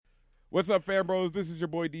What's up, Fan Bros? This is your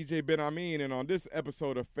boy DJ Benhameen, and on this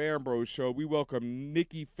episode of Fan Bros Show, we welcome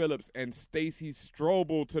Nickie Phillips and Staci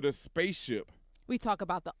Strobl to the spaceship. We talk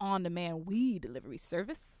about the on-demand weed delivery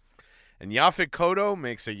service. And Yaphet Kotto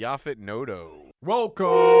makes a Yaphet Noto. Welcome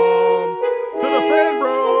to the Fan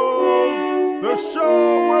Bros, the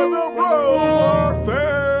show where the bros are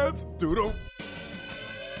fans. Doodle.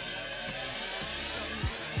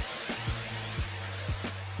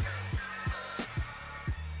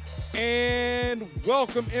 And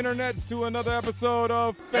welcome, internets, to another episode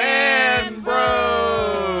of Fan Bros,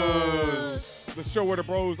 the show where the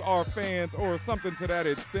bros are fans, or something to that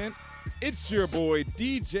extent. It's your boy,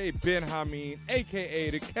 DJ Benhameen,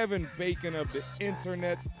 a.k.a. the Kevin Bacon of the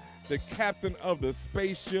internets, the captain of the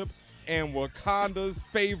spaceship, and Wakanda's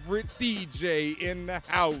favorite DJ in the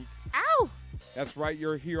house. Ow! That's right,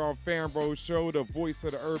 you're here on Fan Bros Show, the voice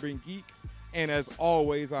of the urban geek. And as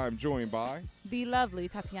always, I'm joined by The lovely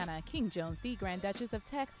Tatiana King Jones, the Grand Duchess of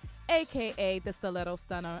Tech, a.k.a. the Stiletto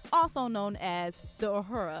Stunner, also known as the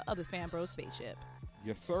Uhura of the Fan Bros spaceship.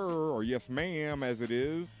 yes, sir, or yes, ma'am, as it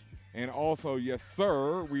is. And also, yes,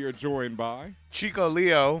 sir, we are joined by Chico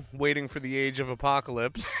Leo, waiting for the age of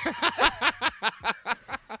apocalypse.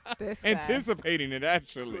 This guy. anticipating it,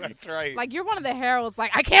 actually. That's right. Like, you're one of the heralds,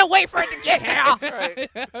 like, I can't wait for it to get here. That's right.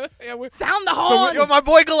 Yeah, Sound the horn. Yo, my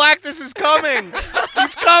boy Galactus is coming.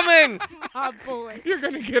 He's coming. My boy. You're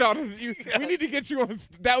going to get on we need to get you on.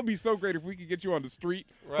 That would be so great if we could get you on the street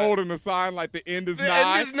holding a sign like the end is The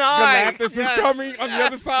nigh. end is nigh. Galactus Yes. is coming on the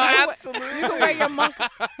other side. Absolutely. You can wear your monk.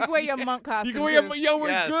 You can wear your monk costume. You can wear yo, we're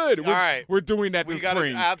Yes. good. All right. We're doing that We this got it.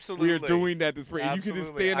 spring. Absolutely. We are doing that this spring. And you can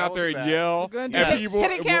just Absolutely. stand I out will there do and that. yell We're gonna do at hit, people.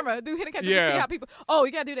 hidden camera. Do hidden camera. Yeah. To see how people. Oh,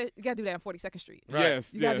 you gotta do that. You gotta do that on 42nd Street. Right.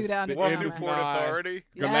 Yes, You gotta do that on the the end camera. is Port nigh. Authority.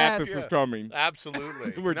 Galactus Yes. is coming.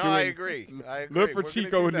 Absolutely. We're no, doing- I agree. Look for We're gonna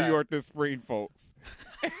Chico do in New that. York this spring, folks.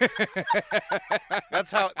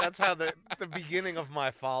 That's how the beginning of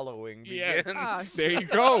my following Yes. begins. Oh, There you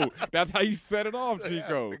go. That's how you set it off,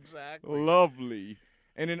 Chico. Yeah, exactly. Lovely.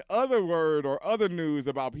 And in other word or other news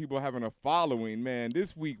about people having a following, man,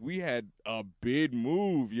 this week we had a big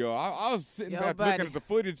move, yo. I was sitting Yo, back buddy. looking at the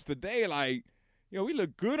footage today like, yo, we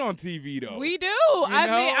look good on TV, though. We do. You I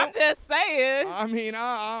know? mean, I'm just saying. I mean,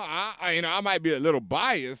 I might be a little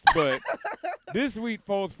biased, but this week,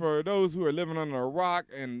 folks, for those who are living under a rock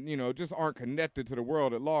and, just aren't connected to the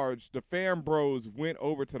world at large, the Fan Bros went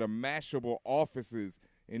over to the Mashable offices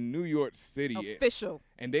in New York City. Official.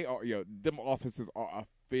 And they are, them offices are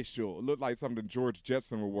official. It looked like something George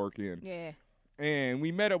Jetson would work in. Yeah. And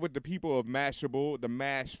we met up with the people of Mashable, the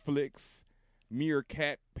Mash Flicks,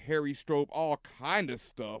 Meerkat, Perry Strobe, all kind of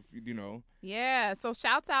stuff, Yeah, so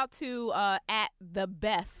shouts out to at the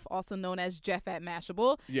Beth, also known as Jeff at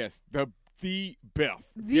Mashable. Yes, the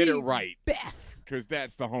Beth. Get it right. Beth. Because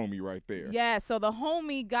that's the homie right there. Yeah, so the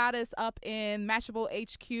homie got us up in Mashable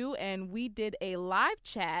HQ, and we did a live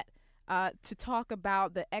chat to talk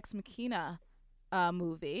about the Ex Machina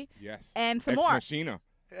movie. Yes. And some Ex more. Machina.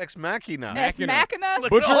 Ex Machina. Ex Machina. Look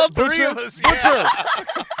Butcher, at all three Butcher, of us. Butcher.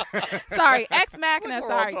 Sorry, Ex Machina. Like we're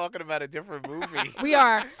Sorry. all talking about a different movie. We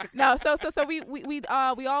are. No, so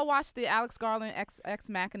we all watched the Alex Garland Ex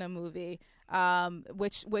Machina movie,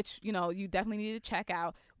 which you definitely need to check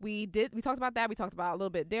out. We talked about that. We talked about a little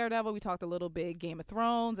bit Daredevil. We talked a little bit Game of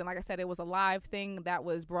Thrones, and like I said, it was a live thing that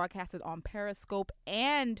was broadcasted on Periscope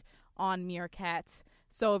and on Meerkat.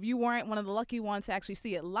 So if you weren't one of the lucky ones to actually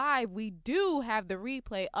see it live, we do have the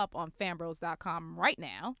replay up on fanbros.com right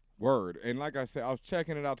now. Word. And like I said, I was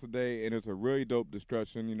checking it out today, and it's a really dope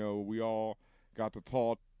discussion. We all got to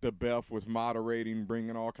talk. The Beth was moderating,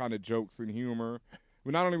 bringing all kind of jokes and humor.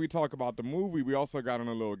 But not only we talk about the movie, we also got on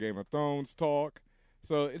a little Game of Thrones talk.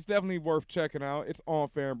 So it's definitely worth checking out. It's on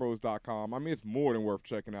fanbros.com. I mean, it's more than worth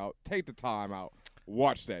checking out. Take the time out.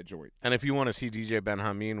 Watch that joint. And if you want to see DJ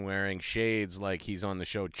Benhameen wearing shades like he's on the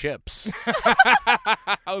show Chips,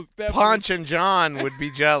 Punch and John would be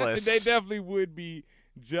jealous. They definitely would be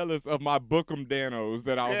jealous of my Bookem Danos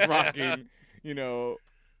that I was rocking.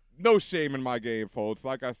 No shame in my game, folks.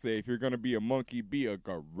 Like I say, if you're going to be a monkey, be a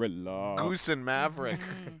gorilla. Goose and Maverick.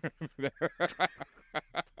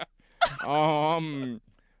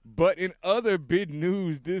 But in other big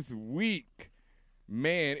news this week,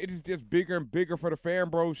 man, it is just bigger and bigger for the Fan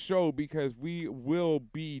Bros show because we will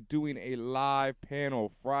be doing a live panel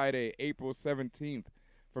Friday, April 17th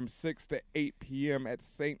from 6 to 8 p.m. at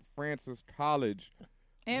St. Francis College.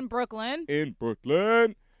 In Brooklyn.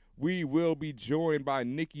 We will be joined by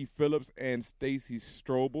Nickie Phillips and Staci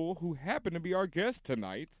Strobl, who happen to be our guests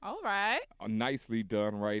tonight. All right. Nicely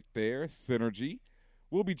done right there. Synergy.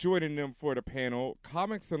 We'll be joining them for the panel,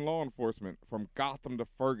 Comics and Law Enforcement from Gotham to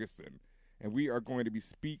Ferguson. And we are going to be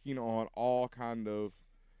speaking on all kind of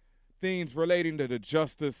things relating to the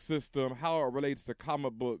justice system, how it relates to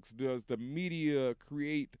comic books. Does the media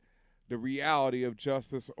create the reality of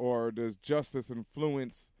justice, or does justice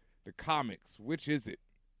influence the comics? Which is it?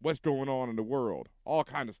 What's going on in the world? All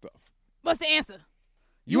kind of stuff. What's the answer?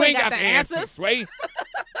 You ain't got the answer, Sway.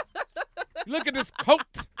 Look at this coat.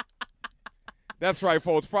 That's right,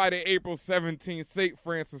 folks. Friday, April 17th, St.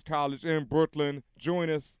 Francis College in Brooklyn. Join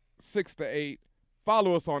us 6 to 8.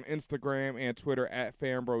 Follow us on Instagram and Twitter at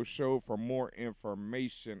Fanbro Show for more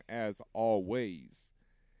information as always.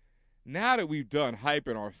 Now that we've done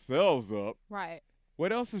hyping ourselves up, Right.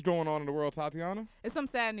 what else is going on in the world, Tatiana? It's some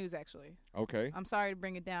sad news, actually. Okay. I'm sorry to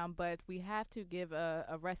bring it down, but we have to give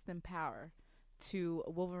a rest in power to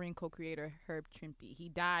Wolverine co-creator Herb Trimpe. He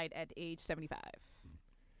died at age 75.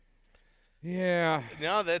 Yeah.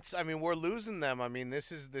 No, we're losing them. I mean,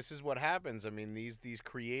 this is what happens. I mean, these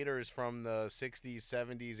creators from the 60s,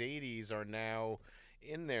 70s, 80s are now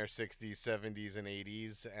in their 60s, 70s, and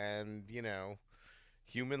 80s, and,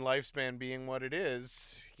 human lifespan being what it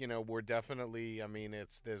is, we're definitely,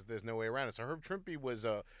 there's no way around it. So Herb Trimpe was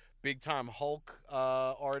a big-time Hulk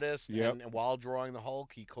artist, Yep. and while drawing the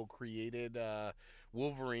Hulk, he co-created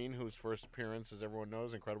Wolverine, whose first appearance, as everyone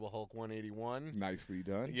knows, Incredible Hulk 181. Nicely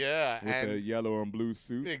done. Yeah, With the yellow and blue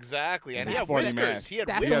suit. exactly, and And he had funny whiskers. mask. He had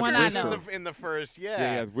That's the whiskers one I in know. in the first, Yeah,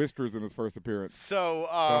 he has whiskers in his first appearance. So,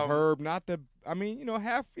 So Herb, not the,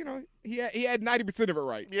 half, he had 90% of it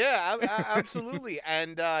right. yeah, absolutely.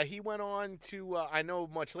 And he went on to, I know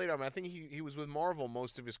much later, I think he was with Marvel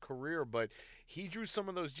most of his career, but he drew some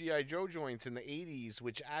of those G.I. Joe joints in the 80s,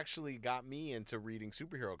 which actually got me into reading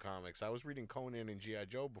superhero comics. I was reading Conan and G.I.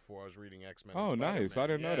 Joe before I was reading X-Men. Oh, and nice. Spider-Man. I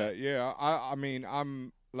didn't know that. Yeah,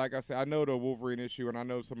 I'm, like I said, I know the Wolverine issue, and I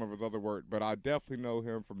know some of his other work, but I definitely know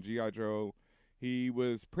him from G.I. Joe. He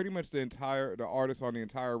was pretty much the artist on the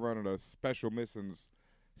entire run of the Special Missions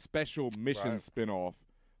spinoff,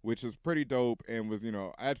 which is pretty dope, and was,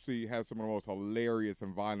 actually has some of the most hilarious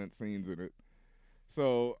and violent scenes in it.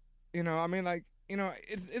 So,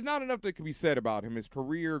 it's not enough that can be said about him. His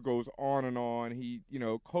career goes on and on. He,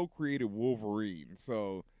 co-created Wolverine,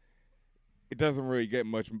 so it doesn't really get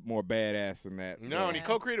much more badass than that. No, so. and he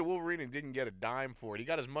co-created Wolverine and didn't get a dime for it. He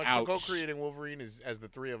got as much Ouch. for co-creating Wolverine as the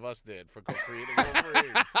three of us did for co-creating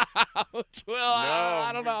Wolverine. Well,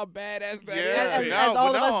 I don't know how badass that is. Yeah, As no,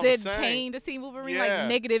 all but of no, us I'm did saying- paying to see Wolverine, Yeah. like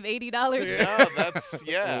negative $80. Yeah, that's,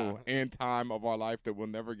 yeah. Oh, and time of our life that we'll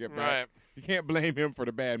never get back. Right. You can't blame him for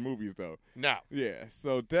the bad movies, though. No. Yeah,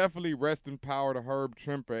 so definitely rest in power to Herb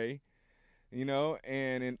Trimpe,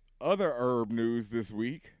 and in other Herb news this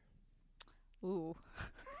week. Ooh.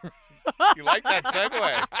 You like that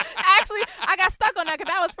segue? Actually, I got stuck on that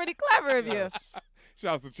because that was pretty clever of you. Yes.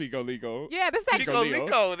 Shouts to Chico Lico. Yeah, this is actually Chico Leo.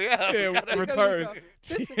 Lico, yeah. Yeah, we gotta- return.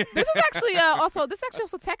 this is actually also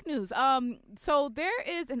tech news. So there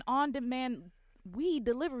is an on-demand weed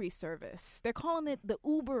delivery service. They're calling it the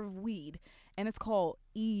Uber of weed, and it's called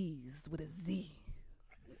Ease with a Z.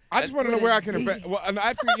 I just want to know where I can Z. invest. Well, and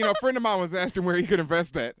actually, a friend of mine was asking where he could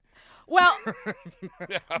invest at. Well,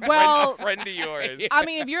 a friend of yours. I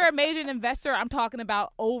mean, if you're a major investor, I'm talking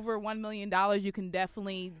about over $1 million. You can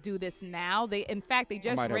definitely do this now. In fact, they I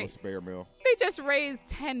just might have a raised spare meal.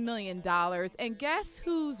 $10 million, and guess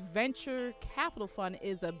whose venture capital fund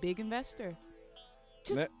is a big investor?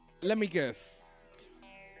 Let me guess.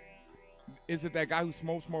 Is it that guy who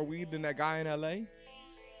smokes more weed than that guy in L.A.?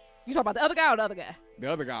 You talk about the other guy or the other guy?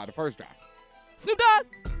 The other guy, the first guy. Snoop Dogg.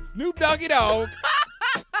 Snoop Doggy Dogg.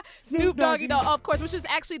 Snoop Doggy Dogg, of course, which is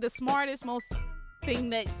actually the smartest, most thing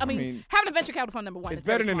that I mean having a venture capital fund, number one. It's is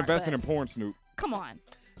very better than smart, investing but in porn, Snoop. Come on.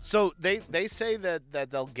 So they say that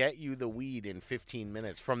they'll get you the weed in 15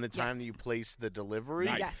 minutes from the time Yes. that you place the delivery.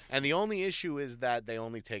 Nice. Yes. And the only issue is that they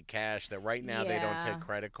only take cash. That right now they don't Yeah. take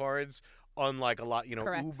credit cards. Unlike a lot,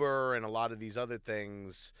 Correct. Uber and a lot of these other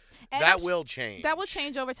things, And that I'm will change. That will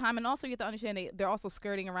change over time, and also you have to understand they're also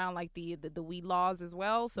skirting around like the weed laws as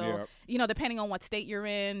well. So Yep. depending on what state you're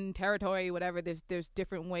in, territory, whatever, there's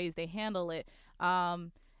different ways they handle it.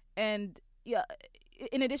 And yeah,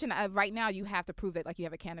 in addition, right now you have to prove that like you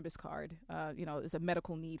have a cannabis card. It's a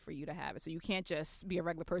medical need for you to have it, so you can't just be a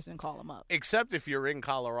regular person and call them up. Except if you're in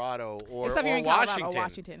Colorado or Except you're in Washington. Colorado or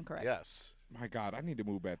Washington, correct? Yes. My God, I need to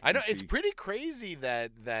move back to I know DC. it's pretty crazy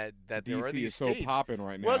that there are DC these is so states. popping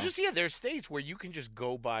right now. Well, there's states where you can just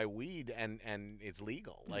go buy weed and it's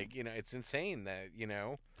legal. Like, it's insane that, Yeah,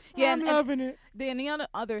 I'm and loving it. the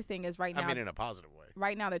other thing is right now. I mean, in a positive way.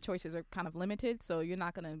 right now their choices are kind of limited, so you're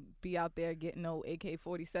not gonna be out there getting no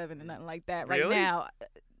AK-47 and nothing like that right Really? now.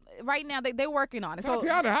 Right now, they're working on it. So,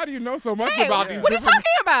 Tatiana, how do you know so much hey, about these what are you different...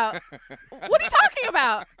 talking about? What are you talking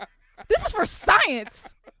about? This is for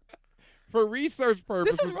science. For research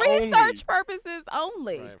purposes This is only. research purposes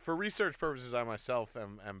only. Right. For research purposes, I myself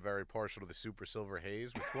am very partial to the Super Silver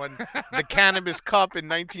Haze, which won the Cannabis Cup in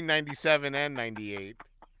 1997 and 98.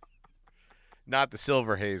 Not the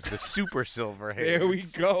Silver Haze, the Super Silver Haze. There we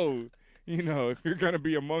go. You know, if you're going to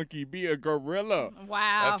be a monkey, be a gorilla.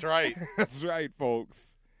 Wow. That's right. That's right,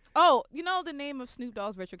 folks. Oh, you know the name of Snoop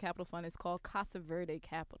Dogg's venture capital fund is called Casa Verde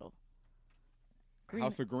Capital.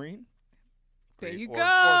 House of Green? There you Or go.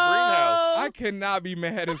 Greenhouse. I cannot be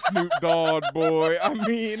mad at Snoop Dogg, boy. I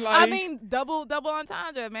mean, double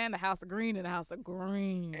entendre, man. The House of Green and the House of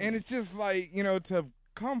Green. and it's just like, you know, to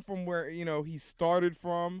come from where, you know, he started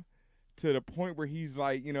from to the point where he's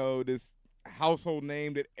like, you know, this household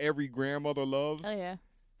name that every grandmother loves. Oh yeah.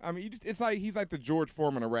 I mean, it's like he's like the George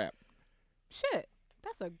Foreman of rap. Shit.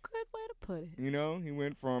 That's a good way to put it. You know, he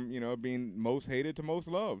went from, you know, being most hated to most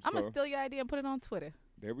loved. I'm so gonna steal your idea and put it on Twitter.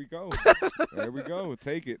 there we go. There we go.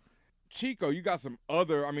 Take it. Chico, you got some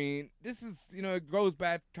other, I mean, this is, you know, it goes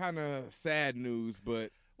back kind of sad news,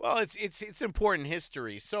 but Well, it's important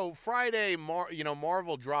history. So Friday,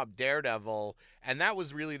 Marvel dropped Daredevil, and that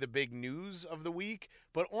was really the big news of the week.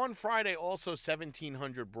 But on Friday, also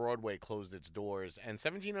 1700 Broadway closed its doors, and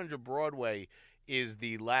 1700 Broadway is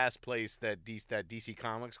the last place that DC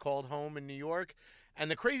Comics called home in New York. And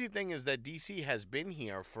the crazy thing is that DC has been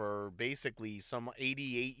here for basically some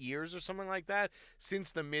 88 years or something like that,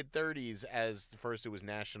 since the mid-30s, as first it was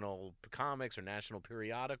National Comics or National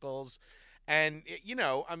Periodicals. And, you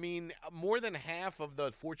know, I mean, more than half of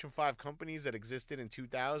the Fortune 5 companies that existed in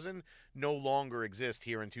 2000 no longer exist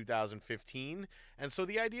here in 2015. And so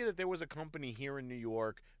the idea that there was a company here in New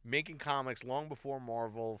York making comics long before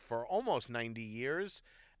Marvel for almost 90 years,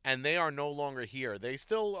 and they are no longer here. They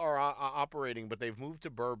still are operating, but they've moved to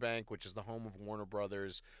Burbank, which is the home of Warner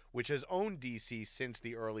Brothers, which has owned DC since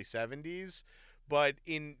the early 70s. But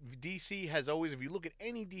in DC has always, if you look at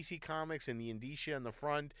any DC comics and the indicia in the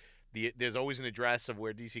front, there's always an address of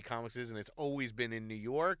where DC Comics is, and it's always been in New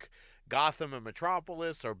York. Gotham and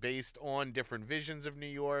Metropolis are based on different visions of New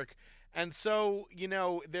York. And so, you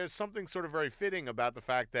know, there's something sort of very fitting about the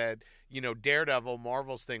fact that, you know, Daredevil,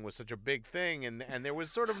 Marvel's thing, was such a big thing. And there was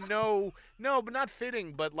sort of but not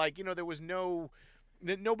fitting, but like, you know, there was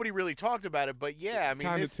nobody really talked about it. But yeah, it's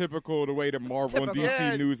kind of typical the way that Marvel and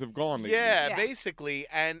DC news have gone lately. Yeah, basically.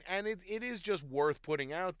 And it is just worth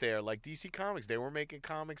putting out there. Like DC Comics, they were making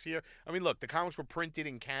comics here. I mean, look, the comics were printed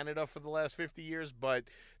in Canada for the last 50 years, but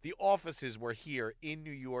the offices were here in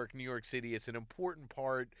New York City. It's an important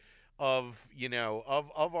part of, you know,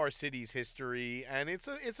 of our city's history, and it's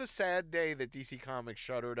a sad day that DC Comics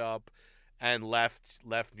shuttered up and left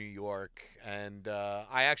New York. And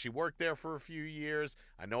I actually worked there for a few years.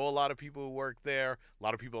 I know a lot of people who worked there. A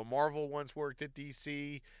lot of people at Marvel once worked at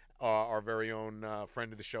DC. Our very own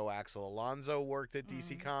friend of the show, Axel Alonso, worked at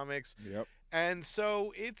DC Comics. Yep. And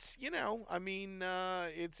so it's, you know, I mean,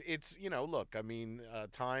 it's you know, look, I mean,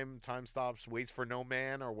 time stops, waits for no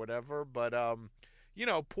man or whatever, but you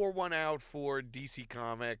know, pour one out for DC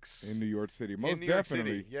Comics in New York City. Most New York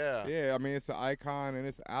definitely. City, yeah. Yeah, I mean, it's an icon and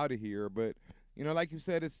it's out of here. But, you know, like you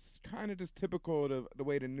said, it's kind of just typical of the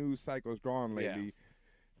way the news cycle's gone lately.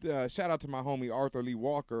 Shout out to my homie Arthur Lee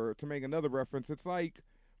Walker. To make another reference, it's like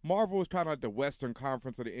Marvel is kind of like the Western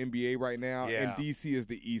Conference of the NBA right now, and DC is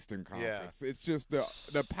the Eastern Conference. It's just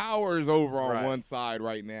the power is over on one side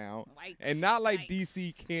right now. And not like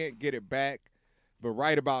DC can't get it back. But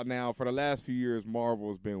right about now, for the last few years, Marvel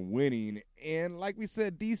has been winning. And like we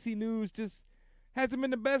said, DC news just hasn't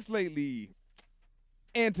been the best lately.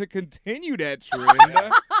 And to continue that trend,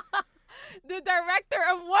 the director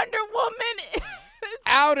of Wonder Woman is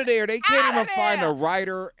out of there. They can't even find a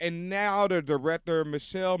writer. And now the director,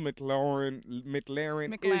 Michelle McLaren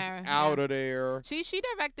is out of there. She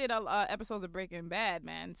directed episodes of Breaking Bad,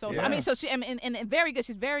 man. So I mean, so she and very good.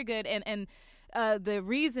 She's very good. And the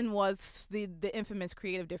reason was the infamous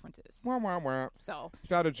creative differences. Wah, wah, wah. So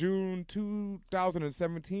it's out of June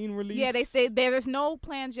 2017 release. Yeah, they say there's no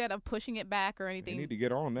plans yet of pushing it back or anything. They need to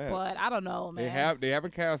get on that. But I don't know, man. They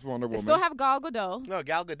haven't cast Wonder Woman. They still have Gal Gadot. No,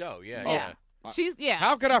 Gal Gadot. Yeah, yeah. She's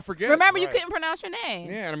How could I forget? Remember, you couldn't pronounce your name.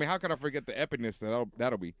 Yeah, I mean, how could I forget the epicness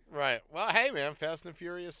that'll be? Right. Well, hey, man, Fast and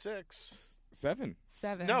Furious 6. 7.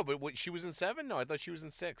 No, but she was in 7? No, I thought she was in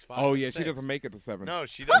 6. 5 oh, yeah, 6. she doesn't make it to 7. No,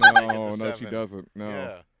 she doesn't make it to 7. No, she doesn't. No.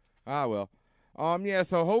 Yeah. Ah, well. Yeah,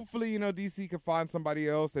 so hopefully, you know, DC can find somebody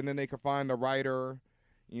else, and then they can find a writer,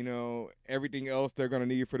 everything else they're going to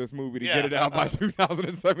need for this movie to Yeah. get it out by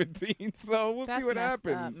 2017. So we'll That's see what messed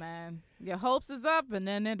happens. up, man. Your hopes is up and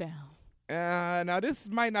then they're down. Now, this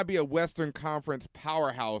might not be a Western Conference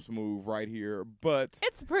powerhouse move right here, but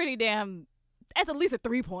It's pretty damn. That's at least a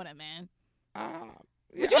 3-pointer, man. yeah,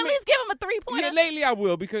 Would you I at mean, least give him a 3-pointer? yeah, lately I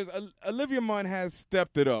will, because Olivia Munn has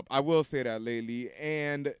stepped it up. I will say that lately,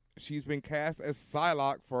 and she's been cast as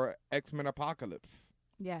Psylocke for X-Men Apocalypse.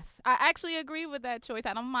 Yes, I actually agree with that choice.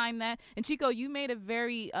 I don't mind that. And Chico, you made a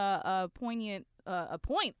very poignant a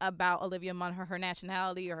point about Olivia Munn, her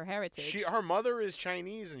nationality or her heritage. Her mother is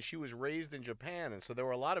Chinese and she was raised in Japan, and so there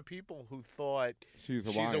were a lot of people who thought She's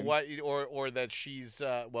she's Hawaiian. a white, or that she's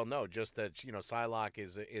just that Psylocke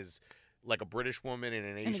is like a British woman in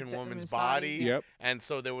an Asian woman's body. Yep. And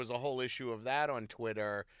so there was a whole issue of that on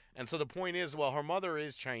Twitter. And so the point is, well, her mother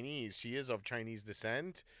is Chinese. She is of Chinese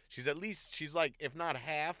descent. She's like, if not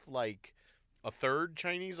half, like a third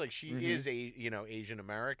Chinese. Like she is Asian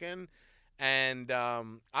American. And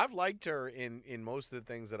I've liked her in most of the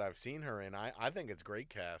things that I've seen her in. I think it's great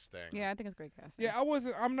casting. Yeah, I think it's great casting. Yeah,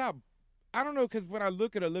 I don't know, because when I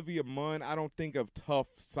look at Olivia Munn, I don't think of tough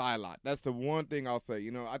Psylocke. That's the one thing I'll say.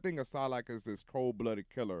 I think of Psylocke as this cold-blooded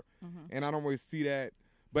killer, and I don't always see that.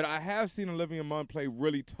 But I have seen Olivia Munn play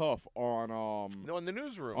really tough on in the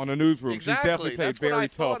newsroom. On the newsroom, Exactly. She definitely played That's what very I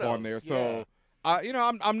thought tough on of. there. Yeah. So,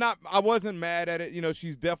 I wasn't mad at it.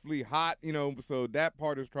 She's definitely hot. So that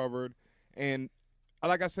part is covered. And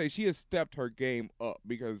like I say, she has stepped her game up,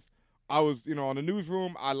 because I was, on the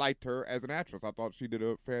newsroom, I liked her as an actress. I thought she did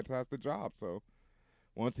a fantastic job. So,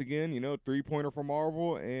 once again, 3-pointer for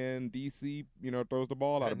Marvel, and DC, throws the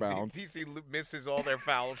ball out of bounds. DC misses all their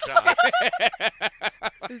foul shots.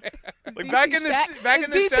 Like DC back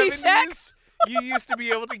in the DC 70s, you used to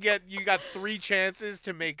be able to you got 3 chances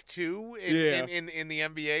to make 2 in the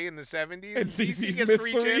NBA in the 70s. And DC DC gets missed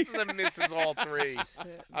 3 3. chances and misses all 3.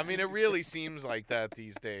 I mean, it really seems like that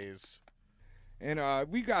these days. And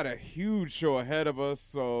we got a huge show ahead of us,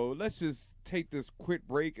 so let's just take this quick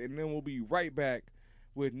break, and then we'll be right back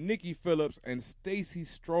with Nickie Phillips and Staci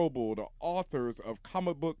Strobl, the authors of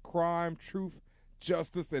Comic Book Crime, Truth,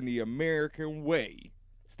 Justice, and the American Way.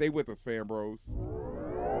 Stay with us, fan bros.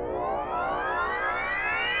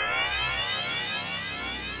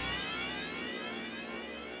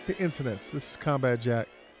 Hey, internets, this is Combat Jack,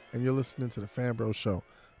 and you're listening to the Fan Bros Show.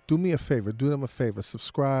 Do me a favor, do them a favor.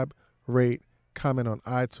 Subscribe, rate, comment on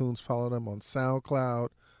iTunes, follow them on SoundCloud,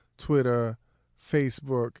 Twitter,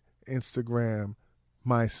 Facebook, Instagram,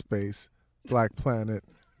 MySpace, Black Planet,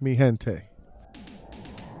 Mi Gente.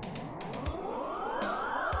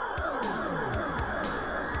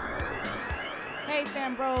 Hey,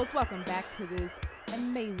 Fan Bros, welcome back to this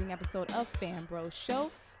amazing episode of Fan Bros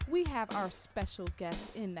Show. We have our special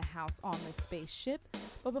guests in the house on this spaceship.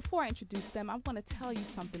 But before I introduce them, I want to tell you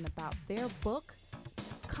something about their book,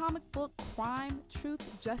 Comic Book Crime,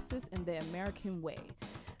 Truth, Justice, and the American Way.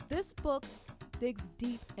 This book digs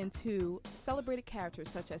deep into celebrated characters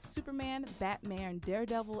such as Superman, Batman,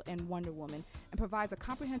 Daredevil, and Wonder Woman, and provides a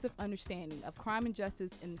comprehensive understanding of crime and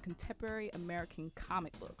justice in contemporary American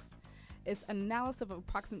comic books. It's an analysis of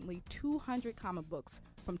approximately 200 comic books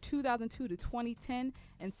from 2002 to 2010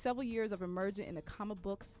 and several years of emerging in the comic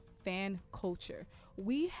book fan culture.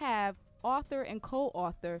 We have author and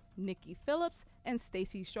co-author Nickie Phillips and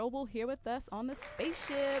Staci Strobl here with us on the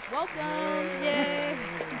spaceship. Welcome. Yay.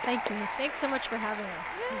 Thank you. Thanks so much for having us.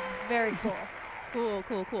 This is very cool.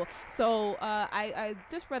 Cool. So I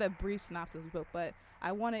just read a brief synopsis of the book, but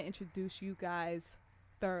I want to introduce you guys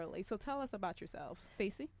thoroughly. So tell us about yourselves.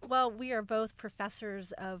 Staci? Well, we are both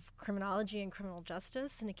professors of criminology and criminal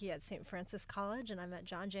justice. Nickie at St. Francis College, and I'm at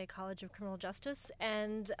John Jay College of Criminal Justice.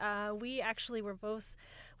 And we actually were both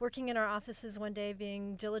working in our offices one day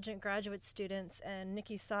being diligent graduate students, and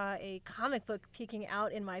Nickie saw a comic book peeking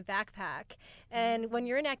out in my backpack. And when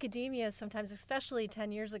you're in academia, sometimes, especially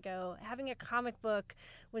 10 years ago, having a comic book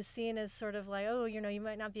was seen as sort of like, oh, you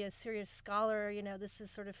might not be a serious scholar, this is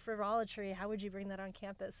sort of frivolity. How would you bring that on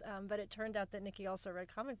campus? But it turned out that Nickie also read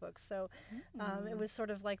comic books. So it was sort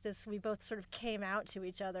of like this, we both sort of came out to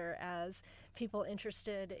each other as people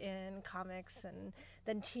interested in comics and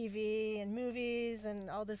then TV and movies and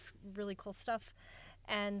all this really cool stuff.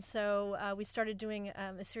 And so we started doing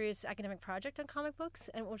a serious academic project on comic books.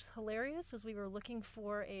 And what was hilarious was we were looking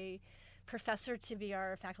for a professor to be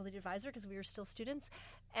our faculty advisor because we were still students.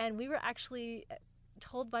 And we were actually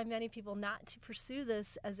told by many people not to pursue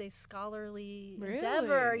this as a scholarly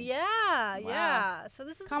endeavor. Yeah. So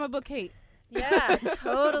this is comic book hate. Yeah,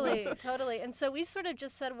 totally. And so we sort of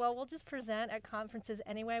just said, well, we'll just present at conferences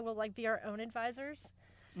anyway. We'll be our own advisors.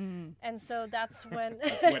 And so that's when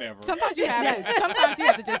Whatever. Sometimes you have to. Sometimes you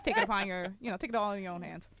have to just take it upon your, take it all in your own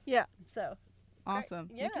hands. yeah. So Awesome.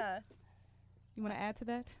 yeah. Nicki, you want to add to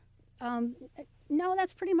that? No,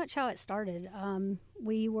 that's pretty much how it started.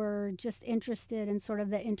 We were just interested in sort of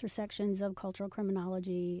the intersections of cultural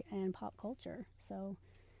criminology and pop culture. So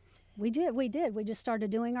we did. We just started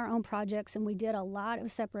doing our own projects, and we did a lot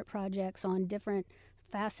of separate projects on different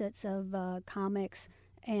facets of comics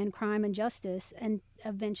and crime and justice. And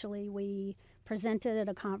eventually we presented at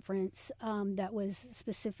a conference that was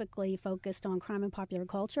specifically focused on crime and popular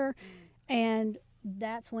culture. And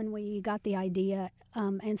that's when we got the idea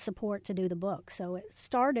and support to do the book. So it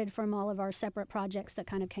started from all of our separate projects that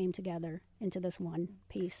kind of came together into this one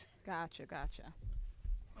piece. Gotcha.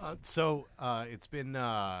 So it's been,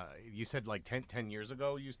 you said like 10 years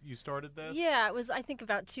ago you started this? Yeah, it was, I think,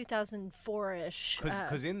 about 2004-ish.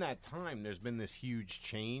 Because in that time, there's been this huge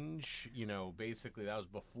change. Basically, that was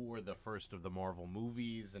before the first of the Marvel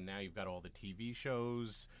movies, and now you've got all the TV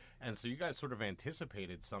shows. And so you guys sort of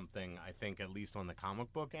anticipated something, I think, at least on the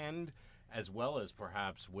comic book end, as well as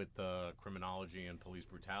perhaps with the criminology and police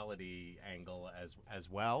brutality angle as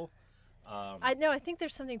well. I think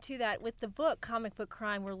there's something to that. With the book, Comic Book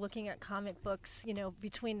Crime, we're looking at comic books,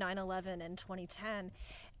 between 9/11 and 2010.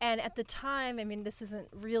 And at the time, I mean, this isn't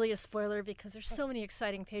really a spoiler because there's so many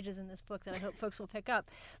exciting pages in this book that I hope folks will pick up.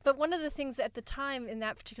 But one of the things at the time, in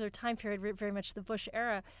that particular time period, very much the Bush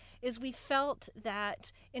era, is we felt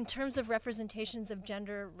that in terms of representations of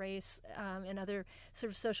gender, race, and other sort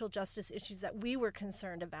of social justice issues that we were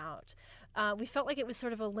concerned about, we felt like it was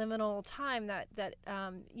sort of a liminal time that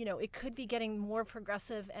it could be getting more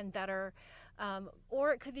progressive and better,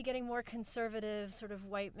 or it could be getting more conservative, sort of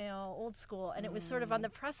white male, old school, and it was sort of on the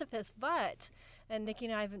precipice. And Nicki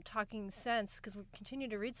and I have been talking since, because we continue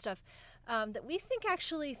to read stuff, that we think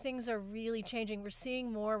actually things are really changing. We're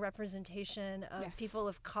seeing more representation of people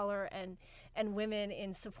of color and women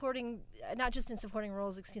in supporting, not just in supporting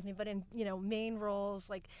roles, but in main roles,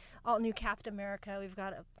 like all new Captain America. We've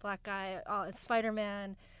got a black guy,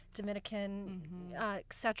 Spider-Man, Dominican,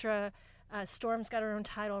 etc. Storm's got her own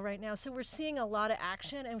title right now. So we're seeing a lot of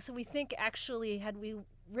action. And so we think actually had we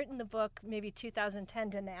written the book maybe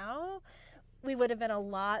 2010 to now, we would have been a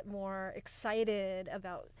lot more excited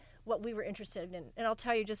about what we were interested in. And I'll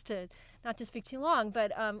tell you, just to not to speak too long,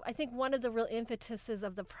 but I think one of the real impetuses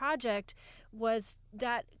of the project was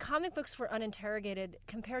that comic books were uninterrogated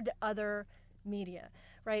compared to other media,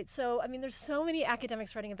 right? So, I mean, there's so many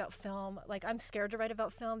academics writing about film. Like, I'm scared to write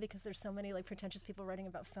about film because there's so many, like, pretentious people writing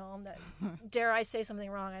about film that, dare I say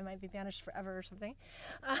something wrong, I might be banished forever or something.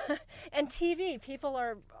 And TV, people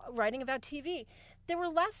are writing about TV. There were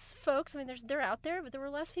less folks, I mean, they're out there, but there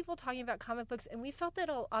were less people talking about comic books, and we felt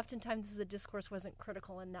that oftentimes the discourse wasn't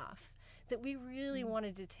critical enough, that we really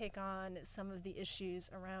wanted to take on some of the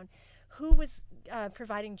issues around who was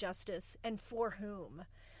providing justice and for whom.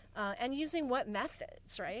 And using what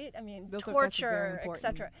methods, right? I mean, torture,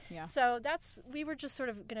 etc. Yeah. So we were just sort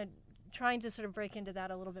of trying to sort of break into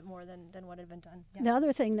that a little bit more than what had been done. Yeah. The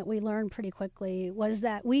other thing that we learned pretty quickly was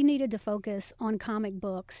that we needed to focus on comic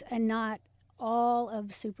books and not all of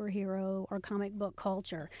superhero or comic book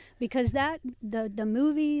culture, because the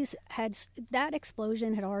movies that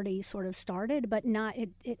explosion had already sort of started, but not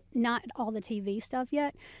all the TV stuff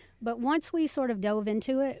yet. But once we sort of dove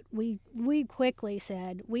into it, we quickly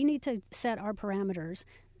said we need to set our parameters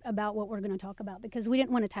about what we're going to talk about, because we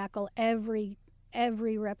didn't want to tackle every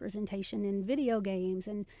representation in video games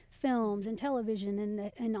and films and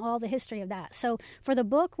television and all the history of that. So for the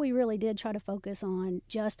book, we really did try to focus on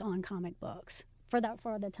comic books for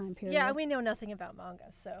the time period. Yeah, we know nothing about manga,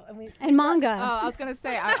 so and manga. Oh, I was gonna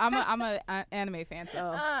say I'm an anime fan,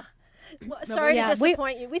 so. Well, sorry to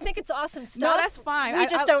disappoint you. We think it's awesome stuff. No, that's fine. We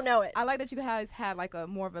just don't know it. I like that you guys had like a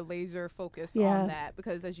more of a laser focus on that,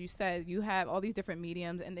 because as you said, you have all these different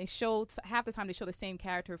mediums, and they show half the time they show the same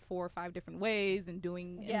character 4 or 5 different ways and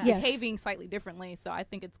doing and behaving slightly differently. So I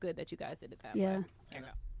think it's good that you guys did it that way. Yeah.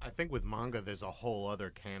 I think with manga, there's a whole other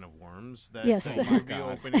can of worms that Yes. you might be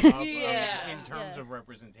opening up in terms Yeah. of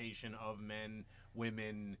representation of men,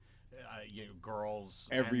 women, girls,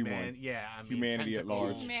 Everyone. and men. Yeah, I mean, Humanity at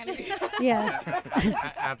large. tentacles. Yeah.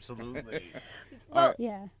 Absolutely.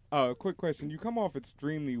 Yeah. Quick question. You come off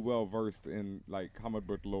extremely well versed in like comic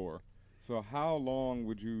book lore. So how long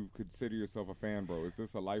would you consider yourself a fan, bro? Is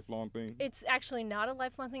this a lifelong thing? It's actually not a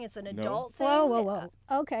lifelong thing. It's an adult thing. Whoa.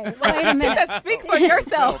 Okay. Wait a minute. Just speak for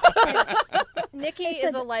yourself. Nicki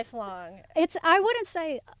is a lifelong. I wouldn't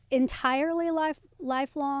say entirely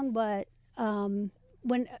lifelong, but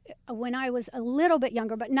when I was a little bit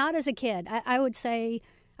younger, but not as a kid, I would say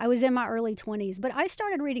I was in my early 20s, but I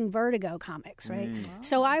started reading Vertigo comics, right?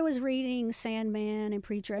 So I was reading Sandman and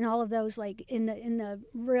Preacher and all of those like in the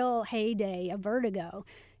real heyday of Vertigo.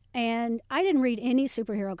 And I didn't read any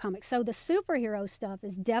superhero comics. So the superhero stuff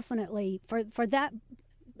is definitely for that.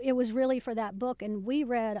 It was really for that book. And we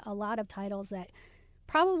read a lot of titles that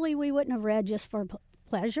probably we wouldn't have read just for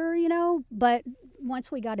pleasure, but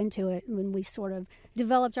once we got into it, when we sort of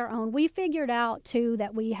developed our own, we figured out too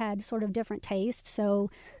that we had sort of different tastes.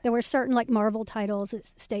 So there were certain like Marvel titles that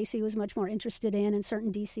Staci was much more interested in, and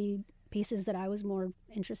certain DC pieces that I was more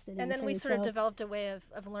interested in. And then too, we sort of developed a way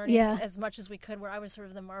of learning as much as we could, where I was sort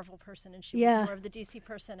of the Marvel person and she was more of the DC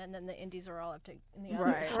person, and then the indies are all up to in the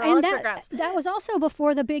other. So and that was also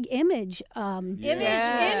before the big Image.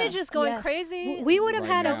 Image is going crazy. We would have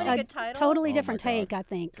had a totally different take, I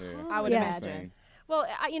think. Yeah. I would imagine. Well,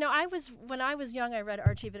 when I was young, I read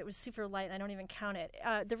Archie, but it was super light, and I don't even count it.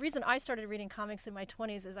 The reason I started reading comics in my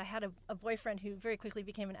 20s is I had a boyfriend who very quickly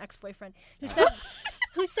became an ex-boyfriend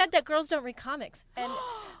who said that girls don't read comics,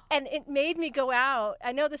 and it made me go out.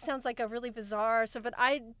 I know this sounds like a really bizarre, but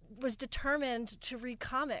I was determined to read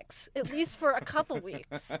comics at least for a couple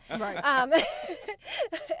weeks. Right.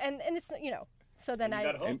 And it's So then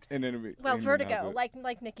Vertigo, like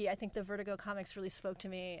Nickie, I think the Vertigo comics really spoke to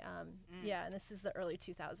me. Yeah, and this is the early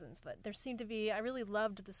 2000s, but there seemed to be, I really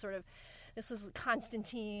loved the sort of, this was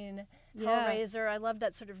Constantine, Hellraiser. I loved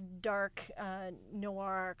that sort of dark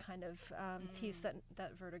noir kind of piece that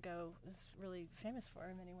Vertigo was really famous for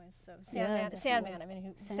in many ways. So Sandman, I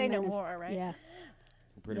mean, say no more, right? Yeah.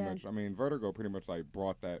 Pretty much. I mean, Vertigo pretty much like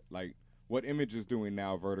brought that, like what Image is doing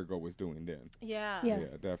now, Vertigo was doing then. Yeah,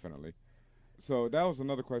 definitely. So that was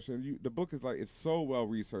another question. The book is like, it's so well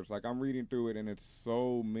researched. Like I'm reading through it, and it's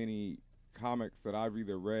so many comics that I've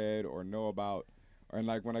either read or know about. And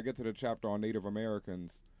like when I get to the chapter on Native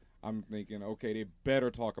Americans, I'm thinking, okay, they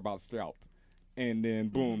better talk about Scout. And then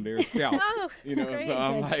boom, there's Scout. Great. So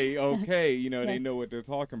I'm like, okay, they know what they're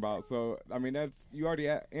talking about. So I mean, you already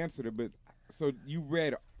answered it, but so you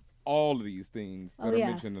read all of these things that are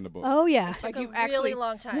mentioned in the book. Oh yeah, like you really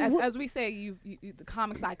long time. As we say, you the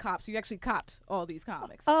comic side cops. You actually copped all these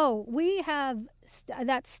comics. Oh, we have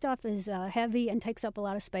that stuff is heavy and takes up a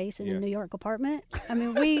lot of space in a New York apartment. I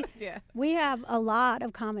mean, we have a lot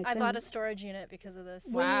of comics. I bought a storage unit because of this.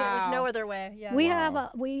 Wow, there's no other way. Yeah, we have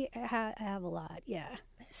a lot. Yeah,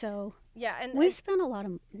 so and we spent a lot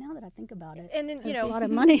of. Now that I think about it, and then a lot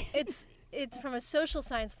of money. It's from a social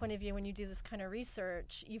science point of view. When you do this kind of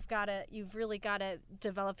research, you've really got to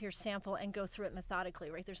develop your sample and go through it methodically,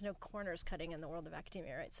 right? There's no corners cutting in the world of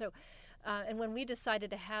academia, right? So, and when we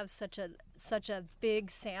decided to have such a big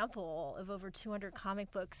sample of over 200 comic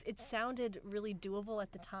books, it sounded really doable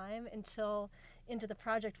at the time until into the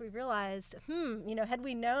project we realized, had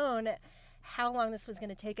we known how long this was going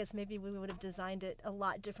to take us, maybe we would have designed it a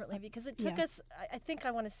lot differently, because it took us, I think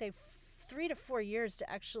I want to say 3 to 4 years to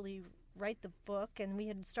actually write the book, and we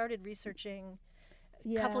had started researching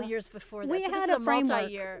a couple years before that. We so had this a is a framework.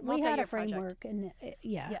 multi-year had a project. framework, and it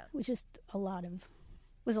was just a lot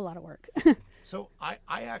of work. So I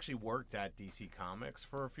actually worked at DC Comics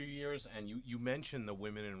for a few years, and you mentioned the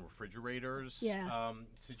women in refrigerators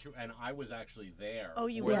and I was actually there. Oh,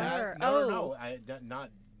 you were? That. No,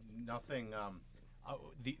 nothing.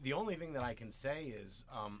 The only thing that I can say is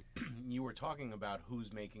you were talking about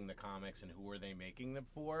who's making the comics and who are they making them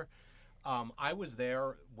for. I was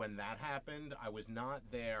there when that happened. I was not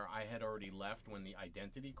there. I had already left when the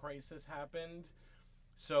identity crisis happened.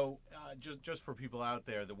 So just for people out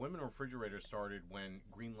there, the women refrigerator started when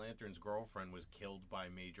Green Lantern's girlfriend was killed by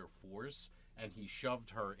Major Force, and he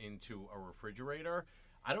shoved her into a refrigerator.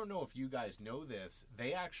 I don't know if you guys know this.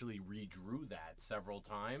 They actually redrew that several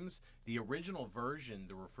times. The original version,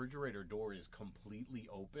 the refrigerator door is completely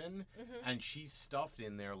open, and she's stuffed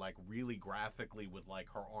in there like really graphically with like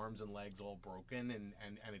her arms and legs all broken, and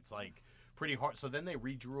it's like pretty hard. So then they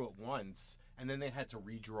redrew it once, and then they had to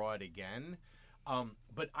redraw it again.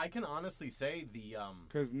 But I can honestly say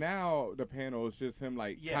because now the panel is just him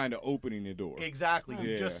like kind of opening the door. Exactly.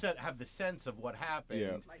 You just have the sense of what happened.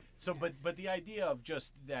 Yeah. So, but the idea of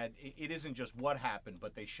just that it isn't just what happened,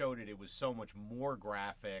 but they showed it was so much more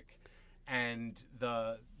graphic. And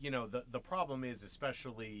the problem is,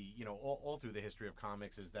 especially all through the history of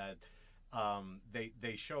comics, is that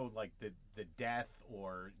they showed like the death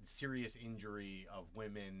or serious injury of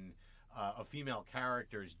women. Of female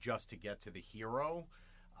characters just to get to the hero.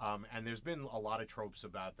 And there's been a lot of tropes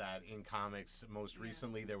about that in comics. Most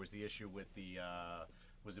recently, there was the issue with the,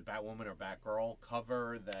 was it Batwoman or Batgirl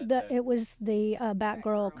cover? It was the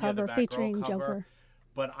Batgirl cover featuring Joker.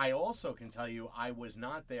 But I also can tell you I was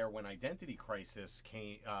not there when Identity Crisis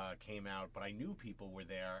came out, but I knew people were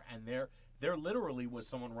there, and there literally was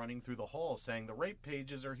someone running through the hall saying the rape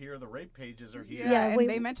pages are here, the rape pages are here. Yeah, and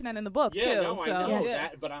they mentioned that in the book too. No, so. I know Yeah.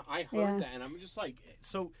 that, but I heard that, and I'm just like,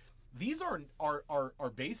 so these are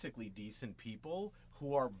basically decent people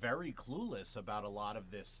who are very clueless about a lot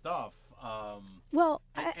of this stuff.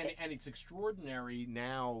 And it's extraordinary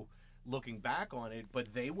now looking back on it,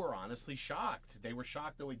 but they were honestly shocked. They were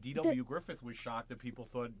shocked the way D.W. Griffith was shocked that people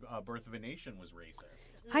thought Birth of a Nation was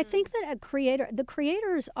racist. I think that the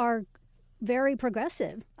creators are very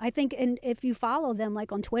progressive. I think, and if you follow them,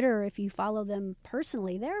 like on Twitter, if you follow them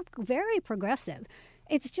personally, they're very progressive.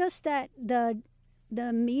 It's just that the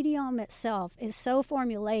medium itself is so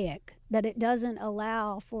formulaic that it doesn't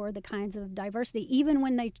allow for the kinds of diversity, even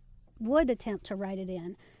when they would attempt to write it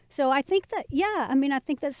in. So I think that, I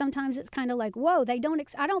think that sometimes it's kind of like, whoa, I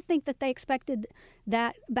don't think that they expected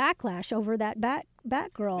that backlash over that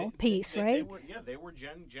Batgirl piece, right? They were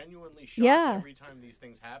genuinely shocked every time these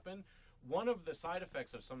things happen. One of the side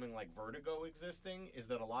effects of something like Vertigo existing is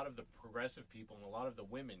that a lot of the progressive people and a lot of the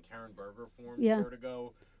women, Karen Berger formed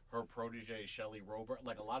Vertigo, her protege Shelley Robert,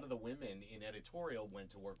 like a lot of the women in editorial went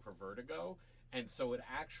to work for Vertigo, and so it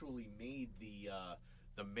actually made the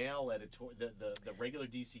male editor, the regular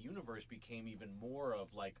DC universe became even more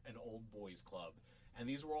of like an old boys club. And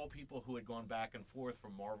these were all people who had gone back and forth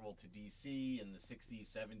from Marvel to DC in the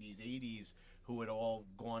 60s, 70s, 80s, who had all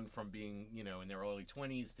gone from being, in their early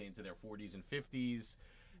 20s to into their 40s and 50s.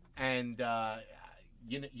 And,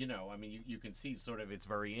 you can see sort of it's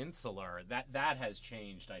very insular. That has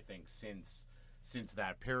changed, I think, since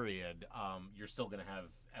that period. You're still going to have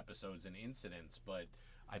episodes and incidents, but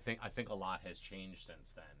I think a lot has changed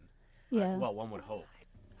since then. Yeah. Well, one would hope.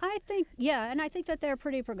 I think, and I think that they're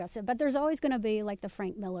pretty progressive, but there's always going to be like the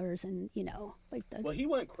Frank Millers and, like the... Well, he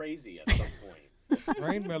went crazy at some point.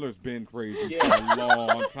 Frank Miller's been crazy for a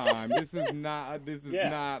long time. This is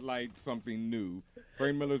not like something new.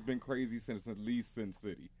 Frank Miller's been crazy since at least Sin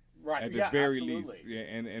City. Right. At the very absolutely. least. Yeah,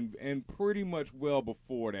 and pretty much well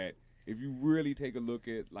before that. If you really take a look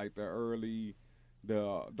at like the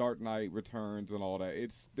Dark Knight Returns and all that,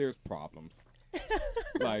 there's problems.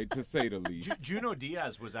 Like, to say the least. Juno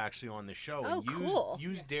Diaz was actually on the show and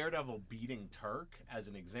used Daredevil beating Turk as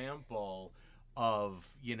an example of,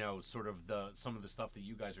 sort of some of the stuff that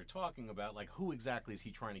you guys are talking about. Like, who exactly is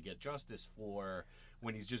he trying to get justice for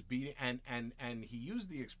when he's just beating? And he used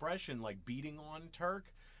the expression, like, beating on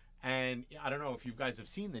Turk. And I don't know if you guys have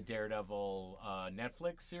seen the Daredevil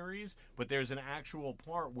Netflix series, but there's an actual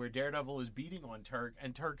part where Daredevil is beating on Turk,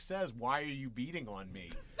 and Turk says, "Why are you beating on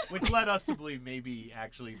me?" Which led us to believe maybe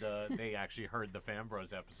actually they actually heard the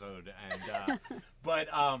Fambros episode. And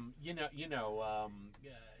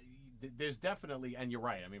there's definitely, and you're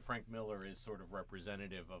right. I mean, Frank Miller is sort of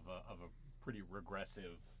representative of a pretty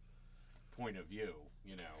regressive point of view.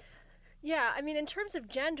 Yeah, I mean, in terms of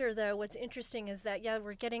gender, though, what's interesting is that,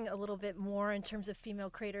 we're getting a little bit more in terms of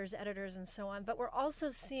female creators, editors, and so on, but we're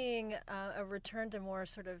also seeing a return to more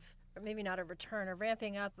sort of, or maybe not a return, a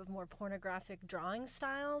ramping up of more pornographic drawing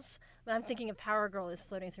styles. But I'm thinking of Power Girl is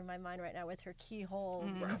floating through my mind right now with her keyhole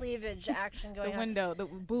cleavage action going on. The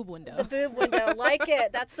boob window. The boob window, like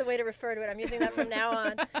it. That's the way to refer to it. I'm using that from now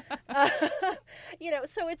on.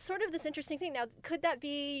 So it's sort of this interesting thing. Now, could that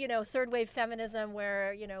be, third wave feminism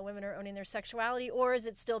where, women are owning their sexuality, or is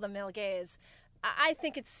it still the male gaze? I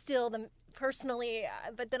think it's still personally,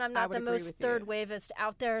 but then I'm not the most third waveist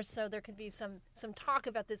out there, so there could be some talk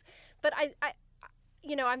about this. But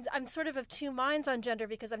I'm sort of two minds on gender,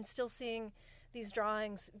 because I'm still seeing these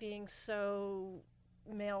drawings being so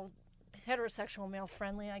heterosexual, male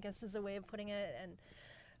friendly, I guess is a way of putting it. And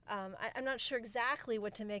I'm not sure exactly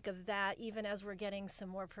what to make of that, even as we're getting some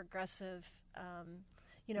more progressive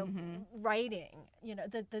writing.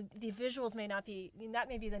 The visuals may not be, that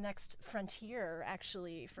may be the next frontier,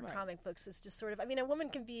 actually, for comic books, is just sort of, a woman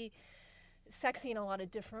can be sexy in a lot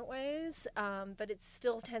of different ways, but it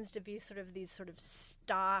still tends to be sort of these sort of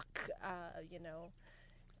stock,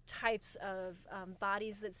 types of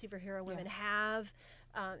bodies that superhero women have,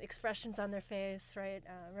 expressions on their face, right?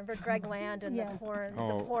 Remember Greg Land and the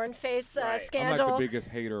porn face scandal? I'm like the biggest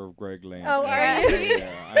hater of Greg Land. Oh, are you?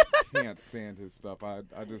 Yeah, I can't stand his stuff. I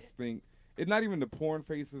just think it's not even the porn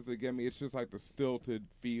faces that get me. It's just like the stilted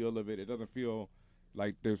feel of it. It doesn't feel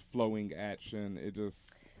like there's flowing action. It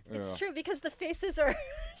just... It's true, because the faces are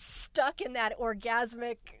stuck in that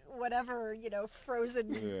orgasmic, whatever,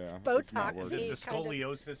 frozen Botox. The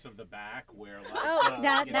scoliosis of the back, where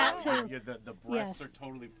that too. The breasts are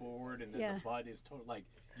totally forward, and then the butt is totally like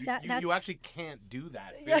you actually can't do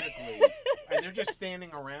that physically. And they're just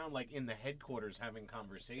standing around like in the headquarters having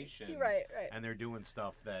conversations, right. And they're doing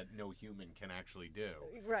stuff that no human can actually do.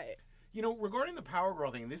 Right. Regarding the Power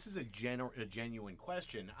Girl thing, this is a genuine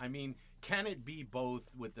question. I mean, can it be both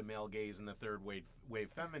with the male gaze and the third wave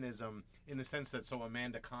feminism, in the sense that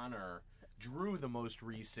Amanda Connor drew the most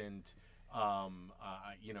recent, Power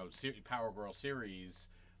Girl series.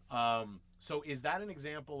 So is that an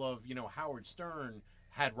example of, Howard Stern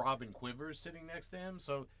had Robin Quivers sitting next to him?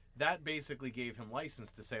 So that basically gave him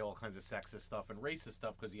license to say all kinds of sexist stuff and racist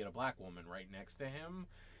stuff because he had a black woman right next to him.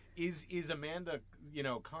 Is Amanda,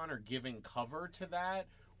 Connor giving cover to that,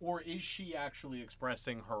 or is she actually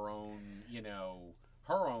expressing her own,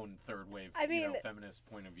 her own third wave, feminist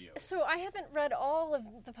point of view? So I haven't read all of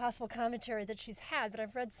the possible commentary that she's had, but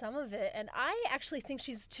I've read some of it, and I actually think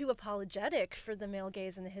she's too apologetic for the male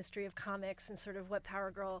gaze in the history of comics and sort of what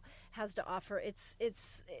Power Girl has to offer. It's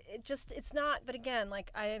not. But again,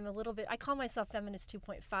 like I call myself feminist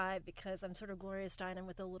 2.5 because I'm sort of Gloria Steinem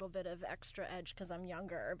with a little bit of extra edge because I'm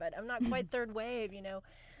younger, but I'm not quite third wave.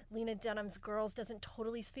 Lena Dunham's Girls doesn't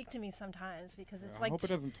totally speak to me sometimes because it's I hope it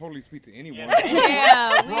doesn't totally speak to anyone. Broad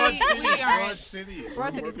City.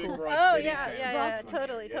 Broad City's cool. Oh yeah,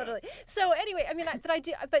 totally. So anyway, I mean, I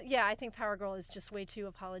think Power Girl is just way too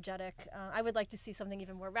apologetic. I would like to see something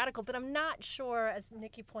even more radical, but I'm not sure, as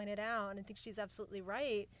Nickie pointed out, and I think she's absolutely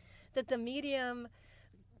right, that the medium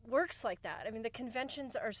works like that. I mean, the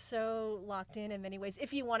conventions are so locked in many ways.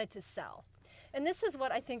 If you wanted to sell. And this is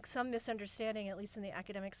what I think some misunderstanding, at least in the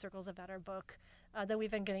academic circles, about our book, though we've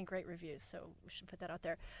been getting great reviews, so we should put that out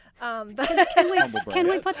there. Can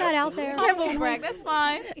we put that out there? Humble brag, that's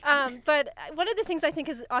fine. But one of the things I think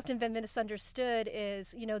has often been misunderstood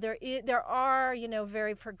is, there are,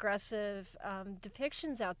 very progressive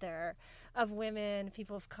depictions out there of women,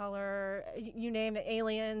 people of color, you name it,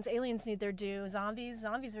 aliens. Aliens need their due. Zombies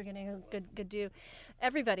are getting a good due.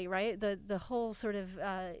 Everybody, right? The whole sort of...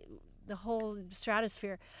 the whole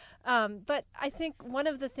stratosphere. But I think one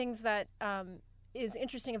of the things that is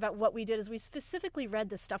interesting about what we did is we specifically read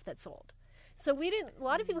the stuff that sold. So a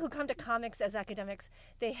lot of people who come to comics as academics,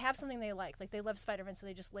 they have something they like they love Spider-Man, so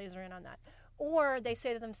they just laser in on that. Or they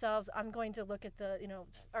say to themselves, I'm going to look at the,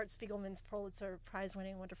 Art Spiegelman's Pulitzer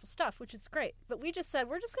Prize-winning wonderful stuff, which is great. But we just said,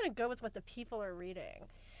 we're just going to go with what the people are reading.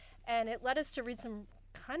 And it led us to read some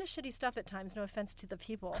kind of shitty stuff at times, no offense to the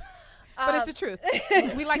people. But it's the truth.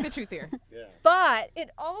 We like the truth here. Yeah. But it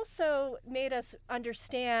also made us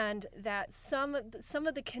understand that some of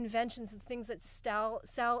the conventions, the things that sell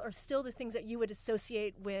are still the things that you would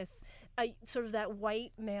associate with sort of that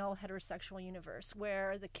white male heterosexual universe,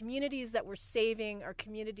 where the communities that we're saving are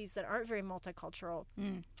communities that aren't very multicultural.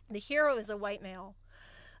 The hero is a white male.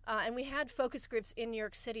 And we had focus groups in New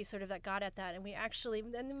York City sort of that got at that. And we actually,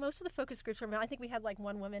 and most of the focus groups were, I think we had like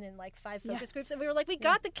one woman in like 5 focus groups. And we were like, we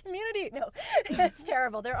got the community. No, it's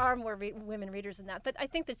terrible. There are more women readers than that. But I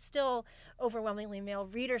think there's still overwhelmingly male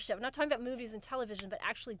readership. I'm not talking about movies and television, but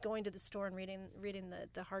actually going to the store and reading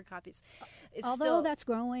the hard copies. Although that's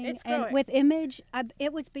growing. It's growing. And with Image,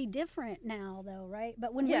 it would be different now though, right?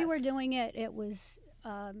 But when we were doing it, it was...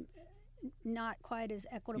 not quite as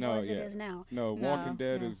equitable as it is now. No, Walking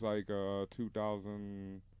Dead is like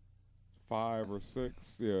 2005 or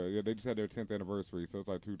 6. Yeah, they just had their 10th anniversary, so it's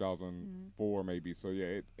like 2004 maybe. So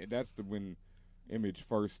yeah, that's when Image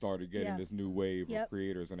first started getting this new wave of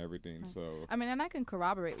creators and everything. So I mean, and I can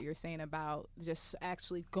corroborate what you're saying about just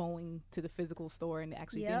actually going to the physical store and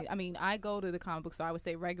actually getting, I mean, I go to the comic book store, I would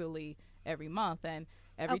say regularly every month, and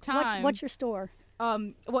every time. What's your store?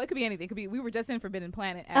 Well, it could be anything. It could be. We were just in Forbidden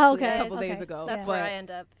Planet actually a couple days ago. That's where I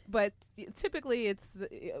end up. But typically,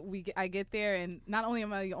 I get there, and not only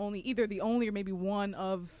am I either the only or maybe one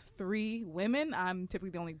of 3 women. I'm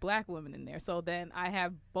typically the only black woman in there. So then I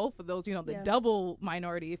have both of those. The double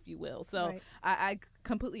minority, if you will. So I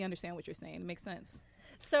completely understand what you're saying. It makes sense.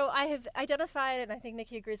 So I have identified, and I think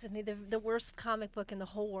Nickie agrees with me, the worst comic book in the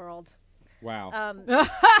whole world. Wow.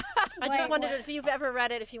 I just wondered if you've ever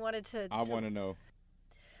read it. If you wanted to. I want to know.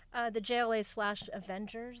 The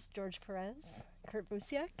JLA/Avengers, George Perez, Kurt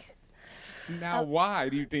Busiek. Now, why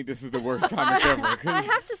do you think this is the worst comic ever? I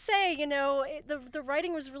have to say, the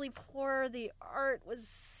writing was really poor. The art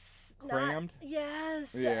was crammed.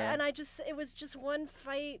 Yes. Yeah. And it was just one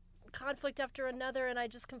fight conflict after another, and I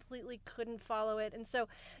just completely couldn't follow it. And so,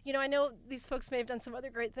 I know these folks may have done some other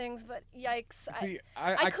great things, but yikes. See,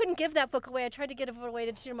 I couldn't give that book away. I tried to give it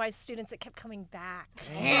away to my students. It kept coming back.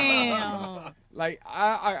 Damn. Like,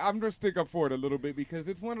 I'm going to stick up for it a little bit because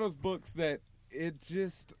it's one of those books that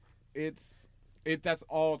that's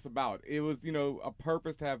all it's about. It was, a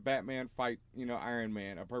purpose to have Batman fight, Iron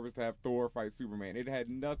Man, a purpose to have Thor fight Superman. It had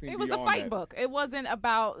nothing It beyond was a fight that. book. It wasn't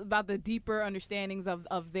about the deeper understandings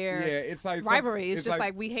of their it's like rivalry. It's just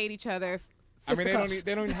like we hate each other. I mean, they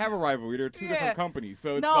don't even have a rivalry. They're two different companies.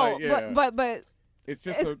 So it's but it's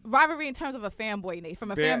just it's rivalry in terms of a fanboy, Nate.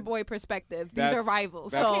 From a fanboy perspective, these are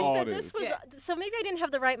rivals. So this was so maybe I didn't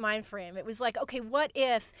have the right mind frame. It was like, okay, what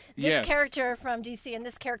if this character from DC and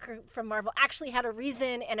this character from Marvel actually had a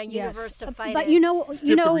reason and a universe to fight? But in?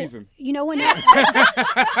 When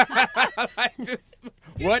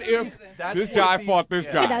what if this guy fought this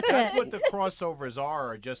guy? That's what the crossovers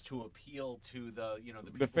are just to appeal to the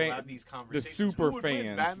people who have these conversations. The super who would fans,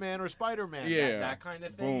 win, Batman or Spider-Man, that kind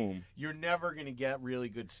of thing. Boom. You're never gonna get really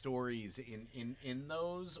good stories in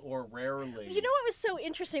those, or rarely. You know what was so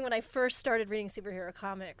interesting when I first started reading superhero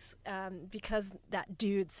comics, because that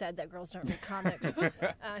dude said that girls don't read comics,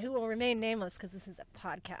 who will remain nameless because this is a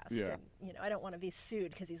podcast. Yeah. And, I don't want to be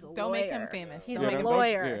sued because he's a lawyer. Don't make him famous. He's a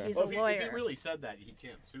lawyer. Yeah. He's Well, a lawyer. If he really said that, he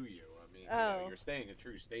can't sue you. I mean, you're saying a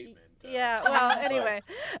true statement. Yeah, well, anyway.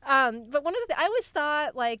 But one of the I always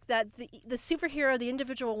thought like that the superhero, the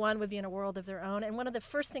individual one, would be in a world of their own. And one of the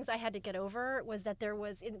first things I had to get over was that there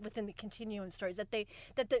was within the continuum stories that the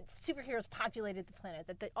superheroes populated the planet.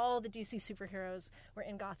 That all the DC superheroes were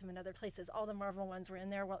in Gotham and other places. All the Marvel ones were in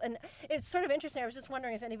their world. And it's sort of interesting. I was just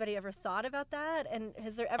wondering if anybody ever thought about that. And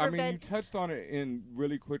has there ever been? You touched on it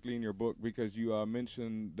really quickly in your book because you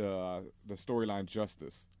mentioned the storyline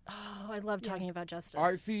Justice. Oh, I love talking about Justice. All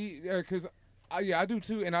right, see, because I do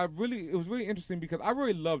too, and it was really interesting because I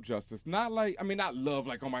really love Justice. Not love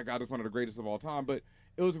like, oh my God, it's one of the greatest of all time, but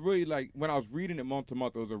it was really like when I was reading it month to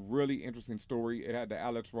month, it was a really interesting story. It had the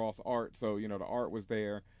Alex Ross art, so the art was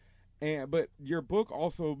there, but your book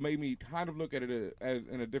also made me kind of look at it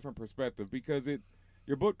in a different perspective because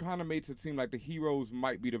your book kind of makes it seem like the heroes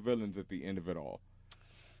might be the villains at the end of it all,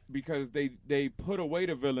 because they put away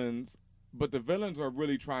the villains. But the villains are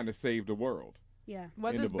really trying to save the world. Yeah.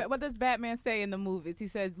 What does Batman say in the movies? He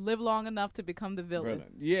says, "Live long enough to become the villain."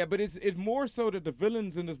 Yeah, but it's more so that the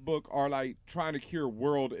villains in this book are like trying to cure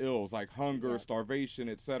world ills like hunger, starvation,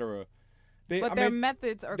 etc. Their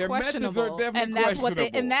methods are questionable. Methods are definitely questionable.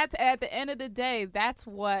 And that's at the end of the day, that's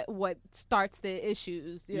what starts the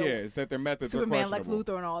issues. Is that their methods Superman, are questionable. Lex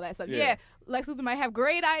Luthor, and all that stuff. Yeah, Lex Luthor might have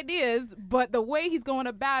great ideas, but the way he's going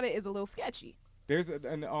about it is a little sketchy. There's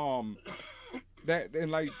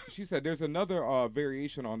like she said, there's another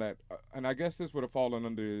variation on that, and I guess this would have fallen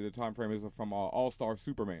under the time frame is from All-Star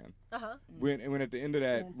Superman. When at the end of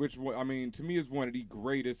that, which to me is one of the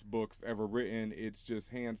greatest books ever written. It's just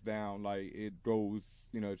hands down like it goes,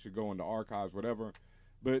 it should go in the archives, whatever.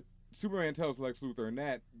 But Superman tells Lex Luthor in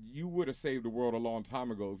that you would have saved the world a long time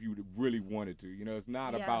ago if you really wanted to. It's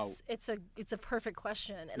not about. It's a perfect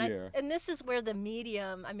question, and and this is where the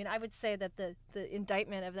medium. I would say that the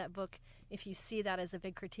indictment of that book, if you see that as a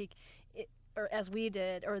big critique, or as we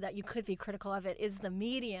did, or that you could be critical of it, is the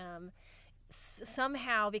medium.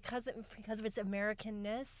 Somehow, because of its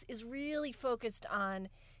Americanness, is really focused on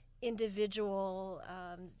individual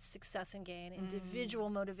success and gain,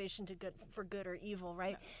 individual motivation for good or evil,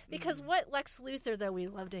 right? Because what Lex Luthor, though we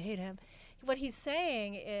love to hate him, what he's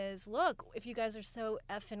saying is, look, if you guys are so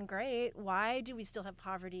effing great, why do we still have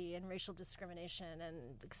poverty and racial discrimination and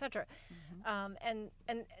et cetera? And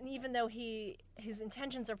even though his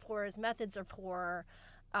intentions are poor, his methods are poor,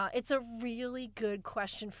 it's a really good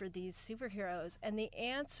question for these superheroes. And the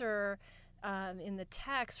answer in the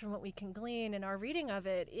text, from what we can glean in our reading of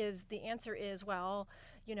it, is the answer is, well,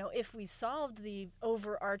 if we solved the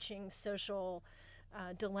overarching social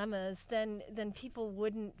dilemmas, then people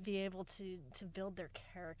wouldn't be able to build their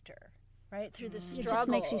character, right, through the struggles. It just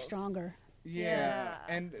makes you stronger. Yeah,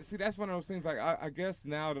 and see, that's one of those things. Like, I guess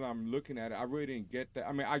now that I'm looking at it, I really didn't get that.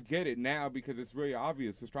 I get it now because it's really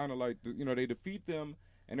obvious. It's trying to they defeat them,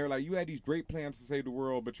 and they're like, you had these great plans to save the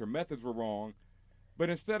world, but your methods were wrong. But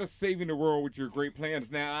instead of saving the world with your great plans,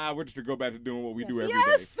 now we're just to go back to doing what we do every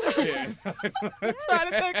day.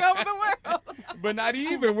 Trying to take over the world. But not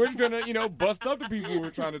even. We're trying to, bust up the people who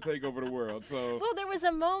were trying to take over the world. So. Well, there was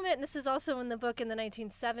a moment, and this is also in the book in the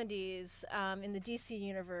 1970s, in the DC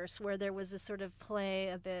universe, where there was a sort of play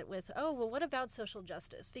a bit with, what about social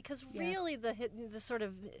justice? Because really the sort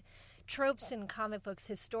of tropes in comic books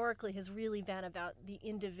historically has really been about the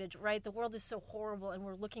individual, right? The world is so horrible, and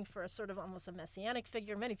we're looking for a sort of almost a messianic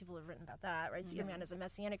figure. Many people have written about that, right? Superman is a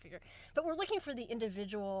messianic figure. But we're looking for the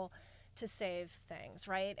individual to save things,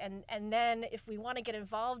 right? And then if we want to get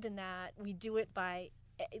involved in that, we do it by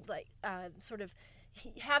sort of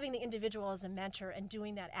having the individual as a mentor and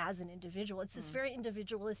doing that as an individual. It's this very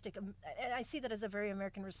individualistic, and I see that as a very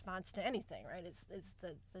American response to anything, right? It's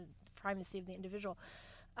the primacy of the individual.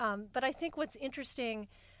 But I think what's interesting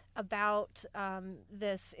about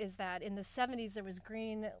this is that in the 70s there was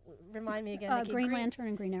remind me again, Nickie, Green Lantern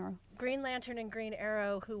and Green Arrow. Green Lantern and Green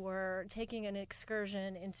Arrow, who were taking an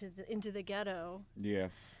excursion into the ghetto.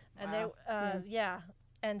 Yes. And they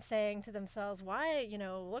and saying to themselves, why,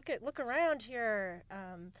 look around here.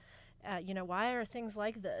 Why are things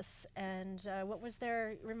like this? And what was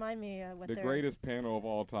their, remind me what the greatest panel of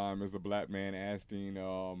all time is a black man asking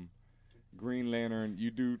Green Lantern, you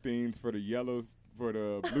do things for the yellows, for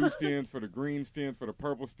the blue skins, for the green skins, for the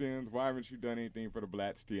purple skins. Why haven't you done anything for the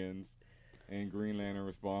black skins? And Green Lantern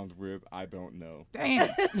responds with, I don't know. Damn.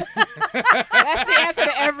 That's the answer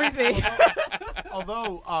to everything.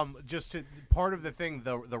 Although, just to part of the thing,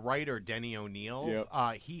 the writer Denny O'Neil,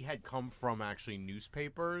 he had come from actually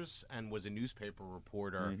newspapers and was a newspaper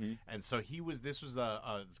reporter, and so this was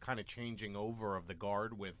a kind of changing over of the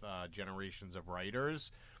guard with generations of writers.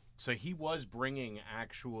 So he was bringing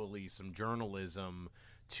actually some journalism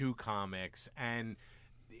to comics, and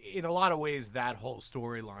in a lot of ways, that whole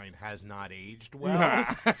storyline has not aged well.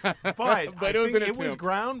 But I think it was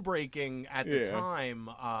groundbreaking at the time.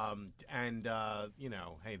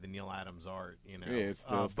 Hey, the Neil Adams art, Yeah, it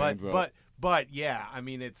still stands up. But yeah, I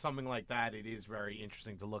mean, it's something like that. It is very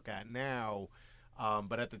interesting to look at now.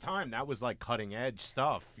 But at the time, that was like cutting edge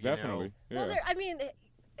stuff. Definitely. Yeah. Well,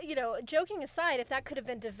 joking aside, if that could have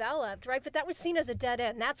been developed, right? But that was seen as a dead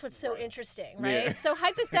end. That's what's so interesting, right? Yeah. So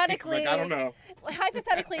hypothetically, I don't know.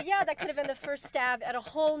 Hypothetically, that could have been the first stab at a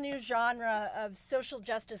whole new genre of social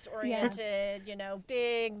justice oriented,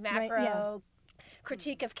 big macro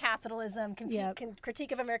critique of capitalism,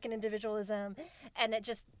 critique of American individualism, and it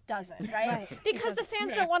just doesn't, right? Because the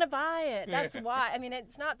fans don't want to buy it. That's why. I mean,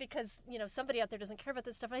 it's not because, somebody out there doesn't care about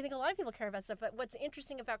this stuff. And I think a lot of people care about stuff, but what's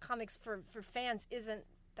interesting about comics for fans isn't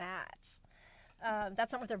that.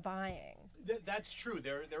 That's not what they're buying. That's true.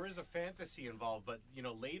 There is a fantasy involved, but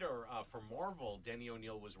later for Marvel, Denny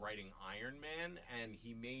O'Neil was writing Iron Man, and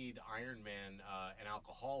he made Iron Man an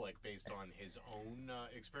alcoholic based on his own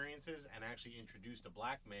experiences, and actually introduced a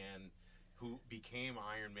black man who became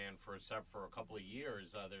Iron Man for a couple of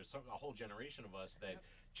years. There's a whole generation of us that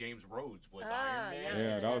James Rhodes was Iron Man,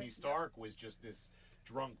 and Tony Stark was just this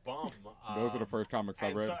drunk bum. Those are the first comics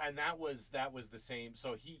I read. And that was the same.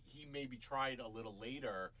 So he maybe tried a little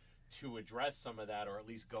later to address some of that, or at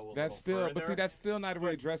least go a little further. But see, that's still not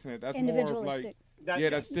really addressing it. That's individualistic. More of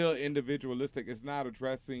like, that's still individualistic. It's not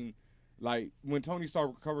addressing, like, when Tony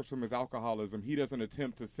Stark recovers from his alcoholism, he doesn't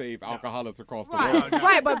attempt to save alcoholics across the world.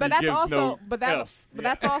 Right, but that's also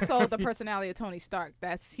that's also the personality of Tony Stark.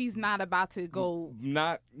 He's not about to go.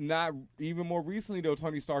 Not even more recently though.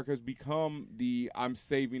 Tony Stark has become the I'm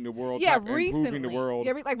saving the world, improving the world.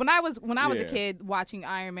 Yeah, like when I was a kid watching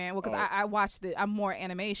Iron Man, because I watched I'm more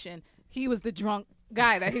animation. He was the drunk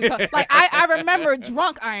guy that he like. I remember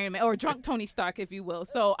drunk Iron Man, or drunk Tony Stark, if you will.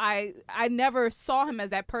 So I never saw him as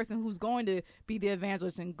that person who's going to be the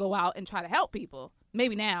evangelist and go out and try to help people.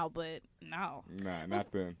 Maybe now, but no. Nah,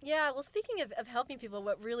 not then. Yeah, well, speaking of helping people,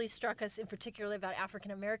 what really struck us in particular about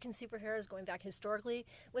African-American superheroes going back historically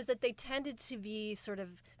was that they tended to be sort of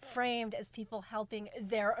framed as people helping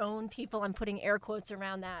their own people. I'm putting air quotes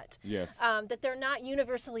around that. Yes. That they're not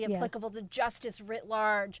universally applicable to justice writ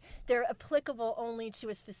large. They're applicable only to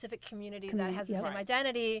a specific community that has the same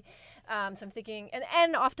identity. So I'm thinking,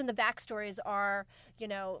 and often the backstories are,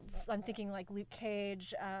 I'm thinking like Luke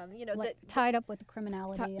Cage, like tied up with the criminality.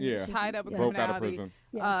 Tied up with broke criminality.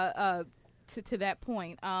 Out of prison. To that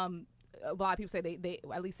point, a lot of people say they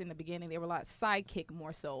at least in the beginning they were a lot sidekick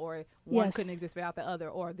more so, or one couldn't exist without the other,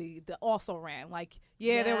 or the also ran like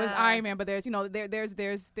there was Iron Man, but there's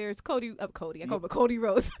there's Cody. I call him Cody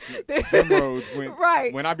Rhodes. Jim Rhodes.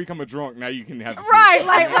 When I become a drunk, now you can have the right.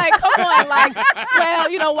 Like come on, like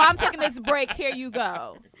while I'm taking this break, here you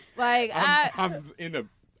go. Like I'm in the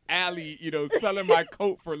alley, selling my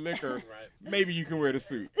coat for liquor. Maybe you can wear the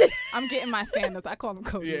suit. I'm getting my fandoms. I call them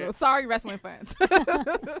code Yeah. heroes. Sorry, wrestling fans.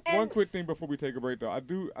 One quick thing before we take a break, though. I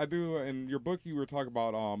do. In your book, you were talking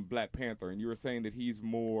about Black Panther, and you were saying that he's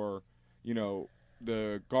more,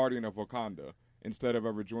 the guardian of Wakanda instead of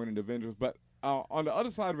ever joining the Avengers. But on the other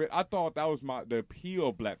side of it, I thought that was the appeal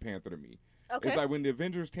of Black Panther to me. Okay. It's like when the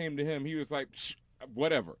Avengers came to him, he was like,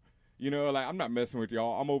 whatever. Like, I'm not messing with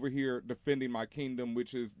y'all. I'm over here defending my kingdom,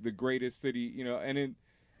 which is the greatest city, And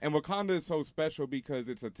Wakanda is so special because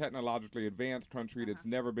it's a technologically advanced country that's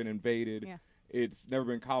never been invaded. Yeah. It's never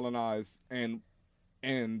been colonized.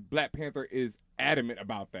 And Black Panther is adamant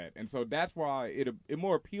about that. And so that's why it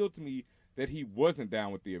more appealed to me that he wasn't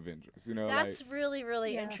down with the Avengers. That's really,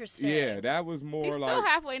 really interesting. Yeah, that was more He's like... still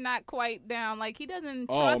halfway not quite down. Like, he doesn't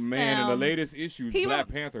trust Oh, man, them. in the latest issues, Black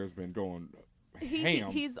Panther has been going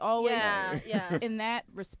ham. He's always... Yeah. In that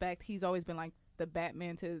respect, he's always been like the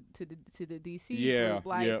Batman to the DC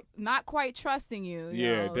group, not quite trusting you.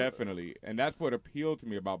 Yeah, definitely, and that's what appealed to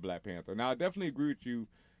me about Black Panther. Now, I definitely agree with you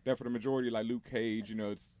that for the majority, like Luke Cage,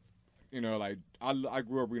 it's, like I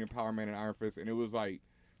grew up reading Power Man and Iron Fist, and it was like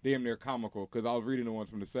damn near comical because I was reading the ones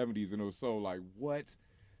from the 70s, and it was so like, what?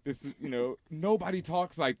 This is, nobody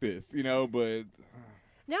talks like this, but.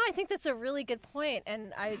 No, I think that's a really good point,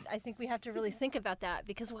 and I think we have to really think about that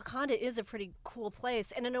because Wakanda is a pretty cool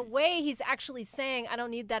place, and in a way, he's actually saying, "I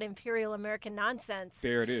don't need that imperial American nonsense."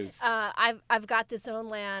 There it is. I've got this own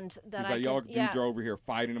land that he's I like, can. Y'all dudes are over here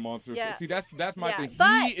fighting the monsters. Yeah. See, that's my thing.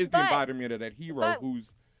 But, he is the embodiment of that hero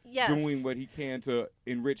who's doing what he can to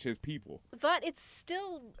enrich his people. But it's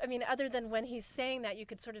still, other than when he's saying that, you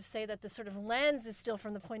could sort of say that the sort of lens is still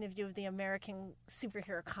from the point of view of the American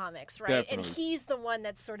superhero comics, right? Definitely. And he's the one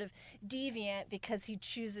that's sort of deviant because he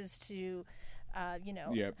chooses to,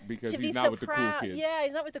 because to he's be not so with the proud. cool kids. Yeah,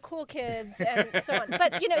 he's not with the cool kids and so on.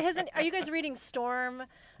 But, are you guys reading Storm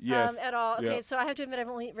Yes. at all? Okay, Yep. so I have to admit I've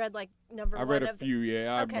only read number I one. read a few,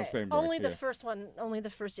 I'm the same. Only right the there. first one, only the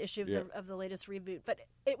first issue of the latest reboot. But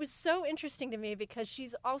it was so interesting to me because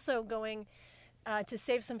she's also going to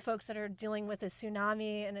save some folks that are dealing with a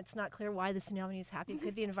tsunami, and it's not clear why the tsunami is happening. It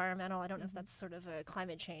could be environmental. I don't know if that's sort of a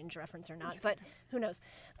climate change reference or not, but who knows?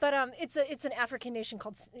 But it's an African nation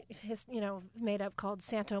called, made up called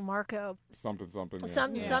Santo Marco. Something.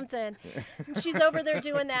 Something. She's over there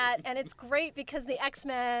doing that, and it's great because the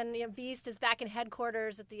X-Men, Beast is back in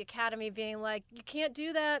headquarters at the Academy being like, you can't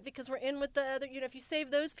do that because we're in with the other, if you save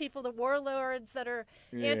those people, the warlords that are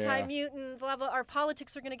anti-mutant, blah, blah, our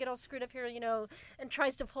politics are going to get all screwed up here, and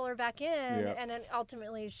tries to pull her back in, and then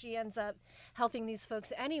ultimately she ends up helping these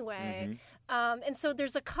folks anyway. Mm-hmm. And so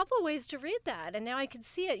there's a couple ways to read that, and now I can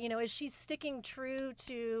see it. Is she sticking true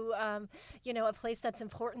to, a place that's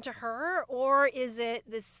important to her, or is it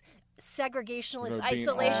this segregationist,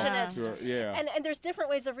 isolationist? Sure. Yeah. And there's different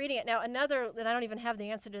ways of reading it. Now, another, and I don't even have the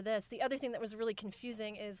answer to this, the other thing that was really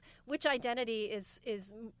confusing is which identity is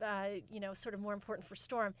sort of more important for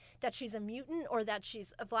Storm, that she's a mutant or that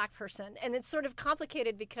she's a black person. And it's sort of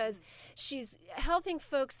complicated because she's helping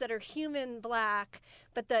folks that are human black,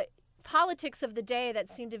 but the politics of the day that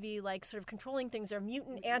seem to be like sort of controlling things are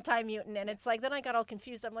mutant, anti-mutant, and it's like then I got all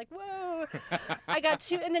confused. I'm like, whoa, I got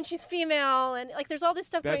two, and then she's female, and like there's all this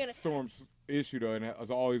stuff going on. That's Storm's issue though, and it has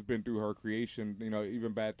always been through her creation.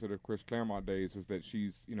 Even back to the Chris Claremont days, is that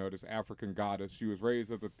she's this African goddess. She was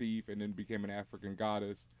raised as a thief and then became an African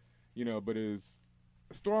goddess. But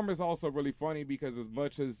Storm is also really funny because as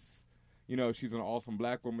much as she's an awesome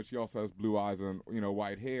black woman, she also has blue eyes and,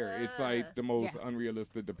 white hair. It's like the most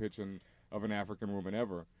unrealistic depiction of an African woman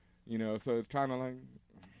ever. So it's kind of like...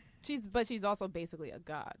 She's also basically a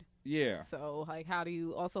god. Yeah. So, like, how do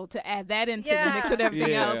you also to add that into the mix with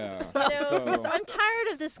everything else? So I'm tired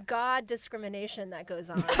of this god discrimination that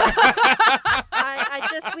goes on.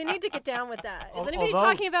 We need to get down with that. Is anybody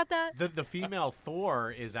talking about that? The female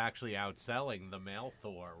Thor is actually outselling the male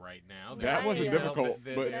Thor right now. That wasn't difficult,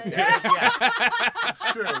 but yes,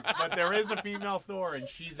 it's true. But there is a female Thor, and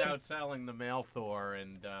she's outselling the male Thor,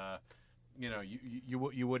 and you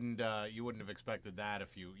wouldn't have expected that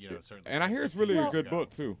if you certainly. And I hear it's really a good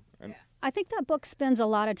book too. And I think that book spends a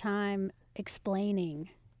lot of time explaining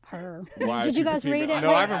her. Why Did you guys read it?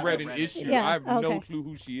 No, I haven't read an issue. Yeah, I have no okay. clue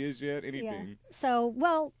who she is yet. Anything. Yeah. So,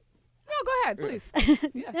 well. No, go ahead, please.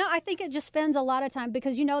 No, I think it just spends a lot of time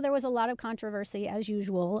because there was a lot of controversy as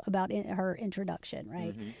usual about her introduction,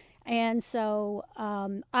 right? Mm-hmm. And so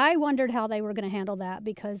I wondered how they were going to handle that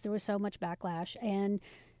because there was so much backlash, and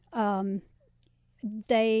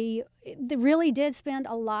they really did spend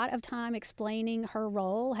a lot of time explaining her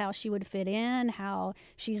role, how she would fit in, how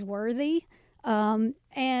she's worthy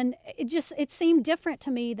And it seemed different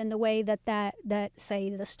to me than the way that say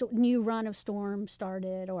the new run of Storm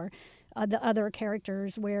started, or the other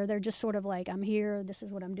characters where they're just sort of like, I'm here, this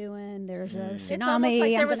is what I'm doing, there's a tsunami. It's almost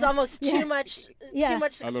like there was almost too much.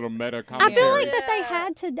 A little meta commentary. I feel like that they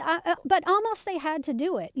had to, but almost they had to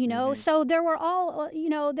do it, you know? So there were all,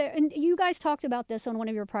 there, and you guys talked about this on one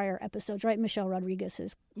of your prior episodes, right? Michelle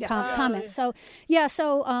Rodriguez's comments. So,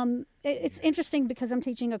 it's interesting because I'm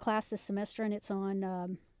teaching a class this semester, and it's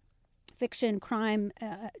on fiction, crime,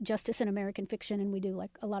 justice in American fiction, and we do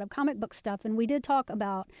like a lot of comic book stuff. And we did talk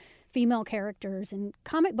about female characters in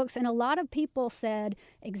comic books, and a lot of people said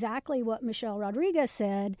exactly what Michelle Rodriguez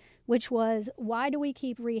said, which was, why do we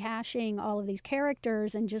keep rehashing all of these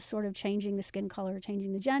characters and just sort of changing the skin color,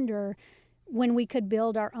 changing the gender, when we could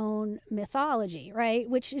build our own mythology, right?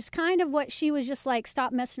 Which is kind of what she was just like,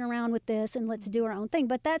 stop messing around with this and let's do our own thing.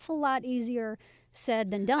 But that's a lot easier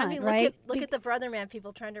said than done, right? Look at the Brother Man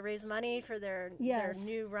people trying to raise money for their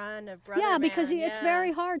new run of Brother Man. Yeah, because it's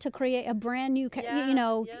very hard to create a brand new,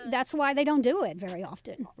 that's why they don't do it very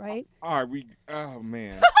often, right? All right, oh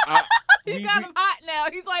man. You got him hot now.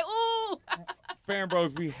 He's like, ooh. Fan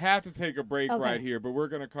Bros, we have to take a break right here, but we're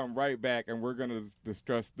going to come right back, and we're going to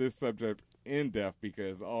discuss this subject in depth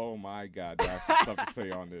because, oh my God, there's stuff to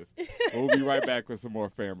say on this. We'll be right back with some more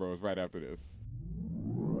Fan Bros right after this.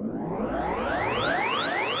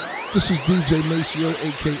 This is DJ Maceo,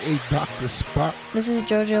 a.k.a. Dr. Spock. This is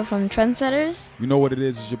JoJo from Trendsetters. You know what it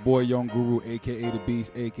is? It's your boy Young Guru, a.k.a. The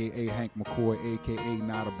Beast, a.k.a. Hank McCoy, a.k.a.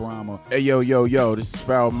 Nada Brahma. Hey, yo, this is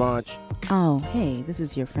Farrell Monch. Oh, hey, this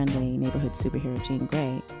is your friendly neighborhood superhero, Jean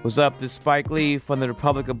Grey. What's up? This is Spike Lee from the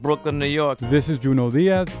Republic of Brooklyn, New York. This is Juno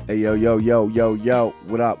Diaz. Hey, yo,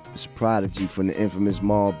 what up? It's Prodigy from the infamous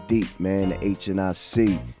Mobb Deep, man, the HNIC.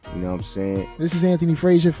 You know what I'm saying? This is Anthony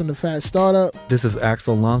Frazier from the Fat Startup. This is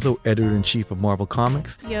Axel Alonso, editor-in-chief of Marvel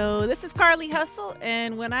Comics. Yo, this is Carly Hustle,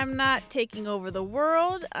 and when I'm not taking over the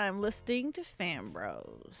world, I'm listening to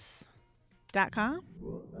fanbros.com.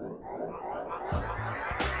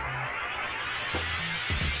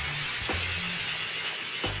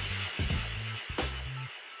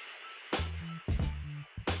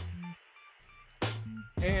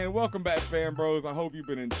 And welcome back, Fan Bros. I hope you've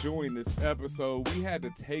been enjoying this episode. We had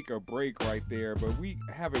to take a break right there, but we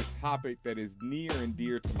have a topic that is near and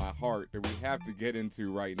dear to my heart that we have to get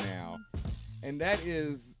into right now. And that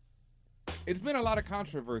is, it's been a lot of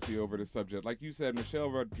controversy over the subject. Like you said,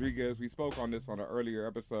 Michelle Rodriguez, we spoke on this on an earlier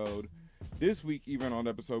episode. This week, even on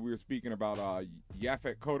the episode, we were speaking about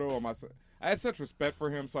Yaphet Kotto. I had such respect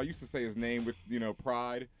for him, so I used to say his name with,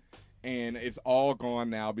 pride. And it's all gone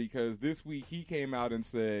now because this week he came out and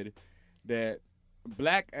said that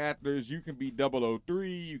black actors, you can be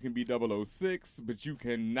 003, you can be 006, but you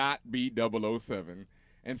cannot be 007.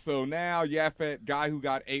 And so now Yaphet, guy who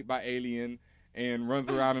got ate by Alien and runs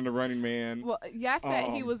around in the Running Man. Well,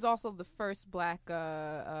 Yaphet, he was also the first black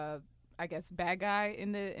bad guy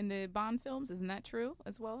in the Bond films. Isn't that true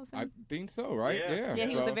as well as him? I think so, right? Yeah,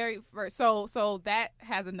 he was the very first. So that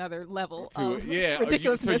has another level of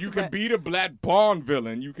ridiculousness. So you can be the black Bond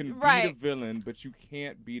villain. You can be the villain, but you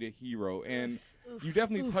can't be the hero. And you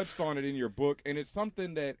definitely touched on it in your book, and it's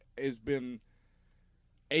something that has been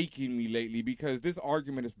aching me lately because this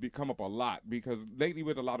argument has come up a lot. Because lately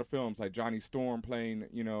with a lot of films like Johnny Storm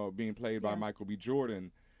being played by Michael B.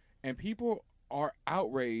 Jordan, and people are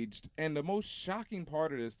outraged, and the most shocking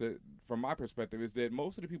part of this, that from my perspective, is that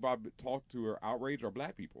most of the people I've talked to are outraged are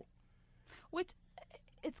black people. Which,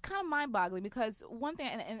 it's kind of mind-boggling because one thing,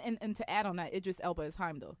 and to add on that, Idris Elba is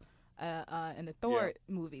Heimdall in the Thor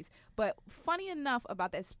movies. But funny enough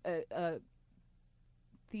about that,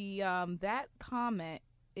 that comment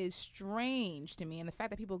is strange to me, and the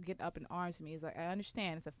fact that people get up in arms to me is like, I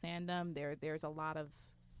understand it's a fandom. There's a lot of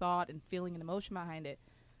thought and feeling and emotion behind it.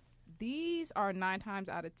 These are 9.5 times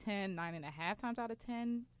out of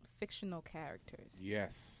 10 fictional characters.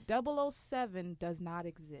 Yes. 007 does not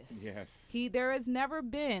exist. Yes. There has never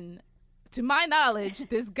been, to my knowledge,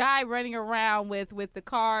 this guy running around with the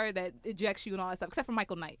car that ejects you and all that stuff, except for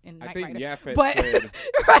Michael Knight in Knight Rider. Yaphet said.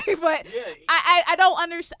 Right, but I don't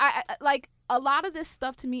understand. Like, a lot of this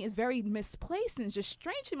stuff to me is very misplaced and just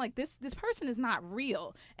strange to me. Like, this person is not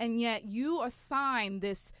real, and yet you assign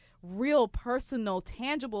this real, personal,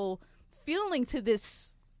 tangible feeling to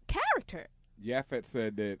this character. Yaphet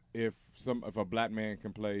said that if a black man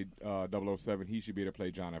can play 007, he should be able to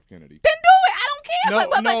play John F. Kennedy. Then do it. I don't No,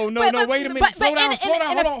 wait a minute. Slow down.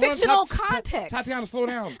 In a fictional context. Tatiana, slow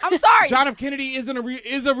down. I'm sorry. John F. Kennedy is a real person.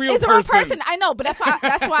 He's a real person. I know, but that's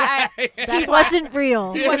why he wasn't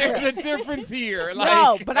real. There's a difference here.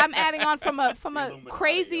 No, but I'm adding on from a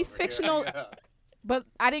crazy fictional. But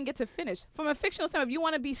I didn't get to finish. From a fictional standpoint, if you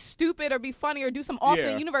want to be stupid or be funny or do some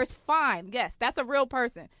alternate universe, fine. Yes, that's a real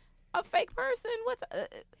person. A fake person, what's the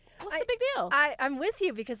big deal? I'm with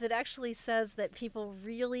you because it actually says that people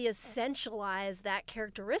really essentialize that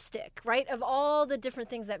characteristic, right? Of all the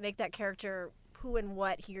different things that make that character who and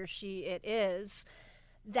what he or she it is,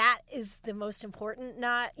 that is the most important,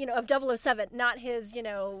 not, of 007, not his,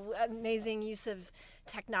 amazing use of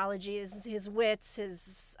technology, his wits,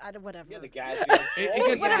 his whatever. Yeah, the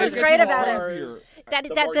gadgets. Whatever's great about him. That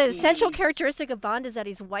the essential characteristic of Bond is that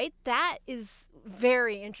he's white. That is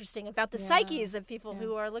very interesting about the psyches of people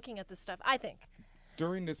who are looking at this stuff, I think.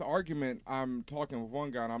 During this argument, I'm talking with one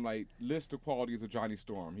guy, and I'm like, list the qualities of Johnny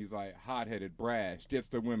Storm. He's like, hot-headed, brash, gets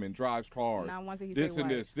to women, drives cars, this and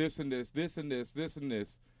this, this and this, this and this, this and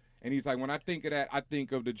this. And he's like, when I think of that, I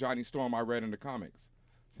think of the Johnny Storm I read in the comics.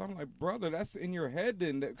 So I'm like, brother, that's in your head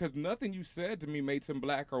then, because nothing you said to me made him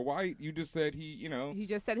black or white. You just said You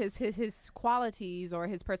just said his qualities or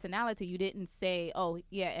his personality. You didn't say, oh,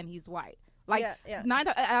 yeah, and he's white. Like,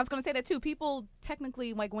 I was going to say that too. People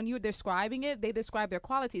technically, like when you're describing it, they describe their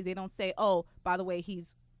qualities. They don't say, oh, by the way,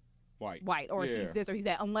 he's white or he's this or he's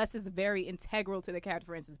that, unless it's very integral to the character.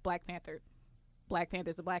 For instance, Black Panther's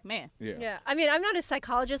a black man. Yeah. I mean, I'm not a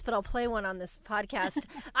psychologist, but I'll play one on this podcast.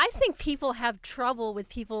 I think people have trouble with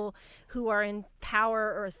people who are in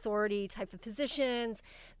power or authority type of positions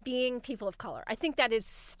being people of color. I think that is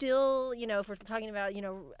still, if we're talking about,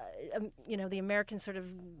 the American sort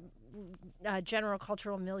of general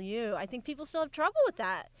cultural milieu, I think people still have trouble with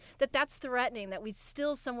that's threatening, that we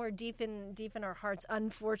still somewhere deep in our hearts,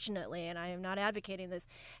 unfortunately, and I am not advocating this,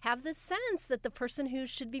 have the sense that the person who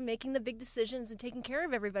should be making the big decisions and taking care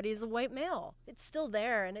of everybody is a white male. It's still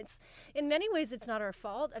there, and it's in many ways it's not our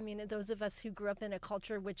fault. I mean, those of us who grew up in a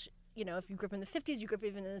culture which, if you grew up in the 50s, you grew up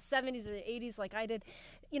even in the 70s or the 80s like I did,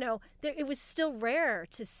 it was still rare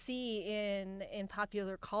to see in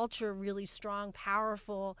popular culture really strong,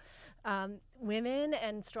 powerful women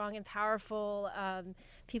and strong and powerful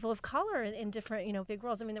people of color in different, big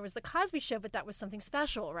roles. I mean, there was the Cosby Show, but that was something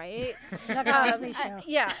special, right? The Cosby Show.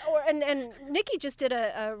 Yeah. And Nickie just did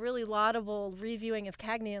a really laudable reviewing of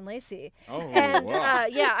Cagney and Lacey. Oh, and, wow.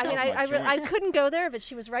 I mean, I couldn't go there, but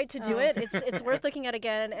she was right to do it. It's worth looking at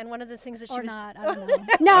again. And one of the things that she was... not, I don't know.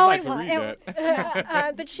 No, I'd like to read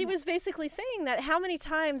that. But she was basically saying that how many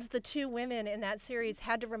times the two women in that series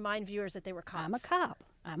had to remind viewers that they were cops. I'm a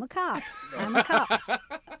cop. I'm a cop.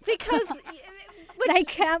 Because... they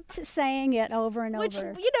kept saying it over and over.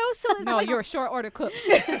 So it's no, you're a short order cook.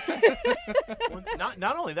 Well,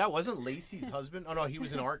 not only that, wasn't Lacey's husband? Oh no, he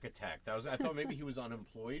was an architect. I thought maybe he was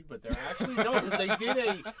unemployed, but they're actually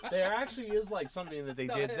because there actually is like something that they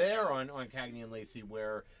did there on Cagney and Lacey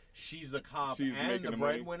where she's the cop and the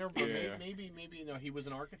breadwinner, but maybe he was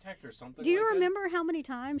an architect or something. Do you like remember how many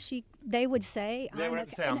times they would say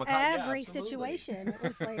I'm a cop? Every situation. It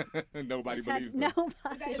was like nobody believes them.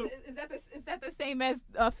 Nobody. Is that the same as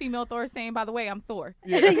female Thor saying, by the way, I'm Thor?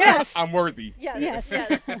 Yeah. Yes. I'm worthy. Yes.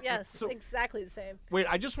 So, exactly the same. Wait,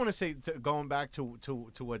 I just want to say, going back to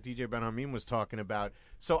what DJ Benhameen was talking about,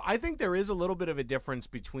 so I think there is a little bit of a difference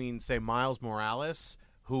between, say, Miles Morales,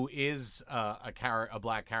 who is a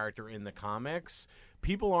black character in the comics.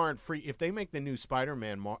 People aren't free. If they make the new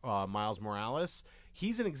Spider-Man, Miles Morales,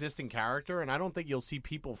 he's an existing character, and I don't think you'll see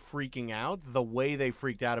people freaking out the way they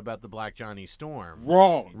freaked out about the Black Johnny Storm.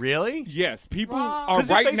 Wrong. Really? Yes, people are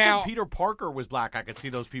right if they now. said Peter Parker was black, I could see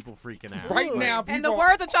those people freaking out. Right now, people and the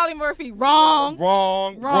words of Charlie Murphy, wrong.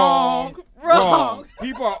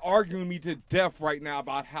 People are arguing me to death right now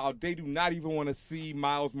about how they do not even want to see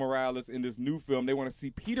Miles Morales in this new film. They want to see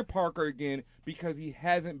Peter Parker again because he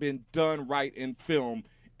hasn't been done right in film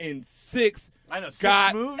in six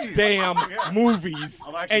goddamn movies.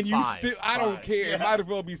 And you still, I don't care. Yeah. It might as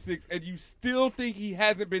well be 6. And you still think he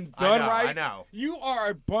hasn't been done right? I know. You are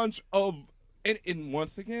a bunch of, and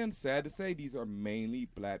once again, sad to say, these are mainly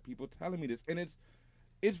black people telling me this. And it's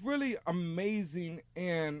really amazing,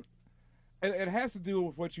 and it has to do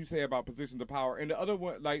with what you say about positions of power. And the other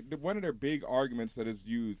one, like one of their big arguments that is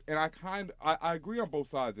used, and I agree on both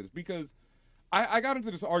sides of this, because I got into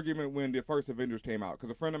this argument when the first Avengers came out, because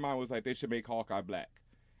a friend of mine was like, they should make Hawkeye black.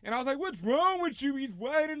 And I was like, what's wrong with you? He's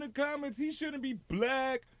white in the comics. He shouldn't be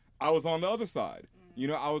black. I was on the other side.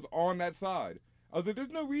 I was on that side. I was like,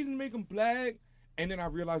 there's no reason to make him black. And then I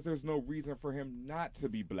realized there's no reason for him not to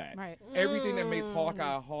be black. Right. Everything that makes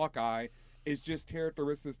Hawkeye It's just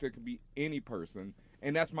characteristics that could be any person.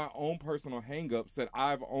 And that's my own personal hang-ups that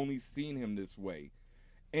I've only seen him this way.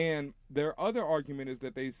 And their other argument is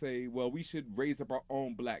that they say, well, we should raise up our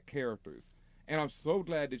own black characters. And I'm so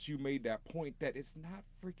glad that you made that point that it's not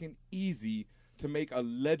freaking easy to make a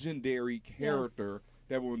legendary character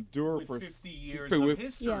that will endure with for 50 years of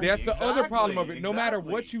history. That's the other problem of it. Exactly. No matter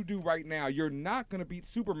what you do right now, you're not going to beat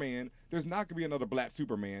Superman. There's not going to be another black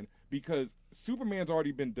Superman because Superman's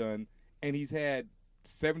already been done, and he's had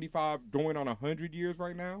 75 going on 100 years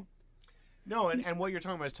right now. No, and what you're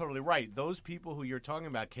talking about is totally right. Those people who you're talking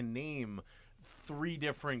about can name 3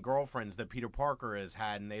 different girlfriends that Peter Parker has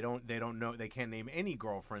had, and they don't know, they can't name any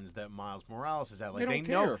girlfriends that Miles Morales has had. Like they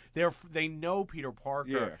know Peter Parker.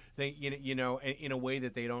 Yeah. They you know in a way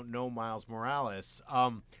that they don't know Miles Morales.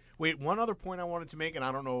 Wait, one other point I wanted to make, and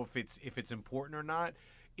I don't know if it's important or not,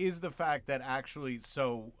 is the fact that actually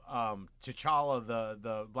T'Challa,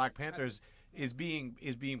 the Black Panthers, is being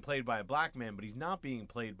played by a black man, but he's not being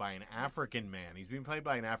played by an African man. He's being played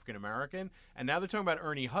by an African American, and now they're talking about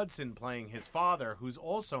Ernie Hudson playing his father, who's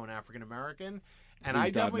also an African American. And I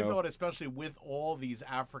definitely thought, especially with all these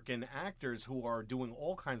African actors who are doing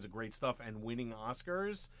all kinds of great stuff and winning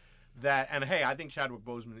Oscars, and hey, I think Chadwick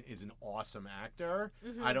Boseman is an awesome actor.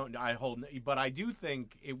 Mm-hmm. But I do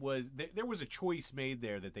think there was a choice made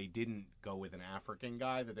there that they didn't go with an African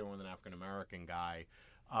guy, that they went with an African American guy.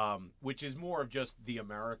 Which is more of just the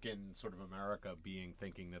American, sort of America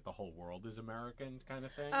thinking that the whole world is American kind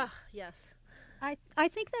of thing. Yes. I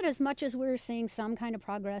think that as much as we're seeing some kind of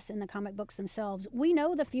progress in the comic books themselves, we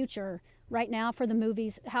know the future right now for the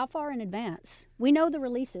movies. How far in advance? We know the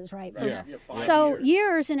releases, right? So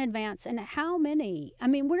years in advance, and how many? I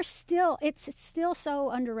mean, it's still so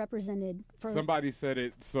underrepresented. Somebody said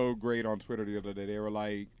it so great on Twitter the other day. They were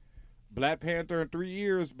like, Black Panther in 3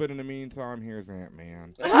 years, but in the meantime, here's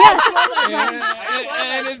Ant-Man. and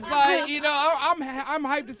it's like, I'm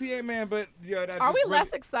hyped to see Ant-Man, but are we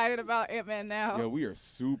less excited about Ant-Man now? Yeah, we are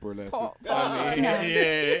super less.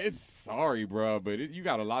 It's sorry, bro, but you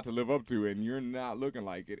got a lot to live up to, and you're not looking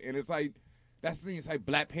like it. And it's like that's the thing. It's like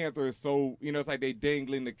Black Panther is so it's like they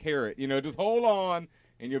dangling the carrot. Just hold on,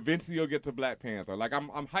 and eventually you'll get to Black Panther. Like I'm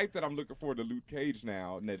hyped that I'm looking forward to Luke Cage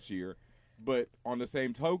now next year. But on the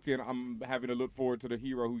same token, I'm having to look forward to the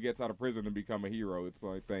hero who gets out of prison and become a hero. It's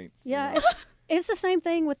like, thanks. Yeah, it's the same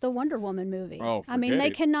thing with the Wonder Woman movie. Oh, I mean, they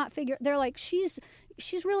cannot figure. They're like, she's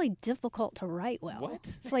really difficult to write well.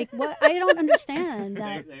 What? It's like, what? I don't understand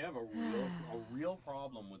that. They have a real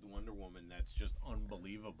problem with Wonder Woman that's just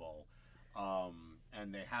unbelievable,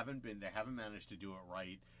 and they haven't managed to do it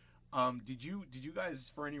right. Did you guys,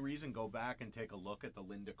 for any reason, go back and take a look at the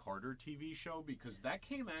Linda Carter TV show? Because that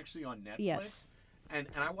came actually on Netflix. Yes. And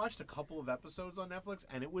I watched a couple of episodes on Netflix,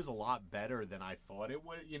 and it was a lot better than I thought it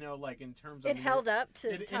would. Like in terms of it held up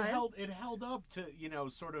to time. It held up to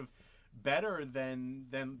sort of better than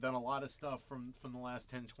a lot of stuff from the last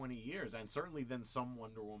 10, 20 years, and certainly than some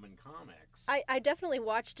Wonder Woman comics. I definitely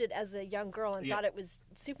watched it as a young girl and thought it was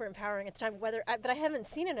super empowering at the time. But I haven't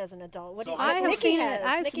seen it as an adult. I have seen it.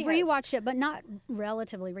 I've rewatched it, but not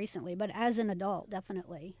relatively recently. But as an adult,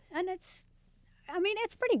 definitely. And it's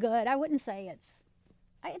pretty good. I wouldn't say it's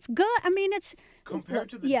good. I mean, it's compared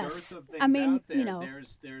to the dearth of things out there.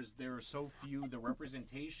 There are so few. The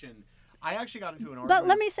representation. I actually got into an argument. But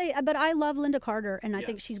let me say, I love Linda Carter, and I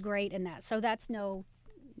think she's great in that. So that's as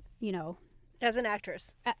an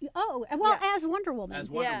actress. As Wonder Woman.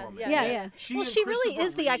 As Wonder Woman. Yeah. She really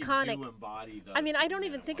is the iconic. I don't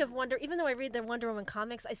even think of even though I read the Wonder Woman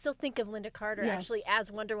comics, I still think of Linda Carter actually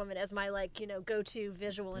as Wonder Woman as my go-to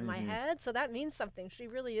visual in my head. So that means something. She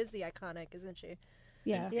really is the iconic, isn't she?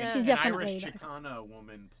 Yeah, and she's definitely an Irish Chicana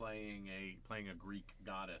woman playing a Greek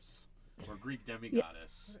goddess. Or Greek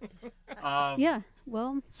demigoddess.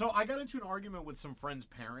 So I got into an argument with some friends'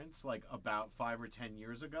 parents, like about 5 or 10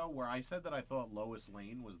 years ago, where I said that I thought Lois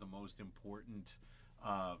Lane was the most important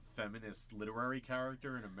feminist literary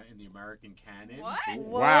character in the American canon. What?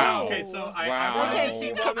 Wow. Okay, so I wanted to see. I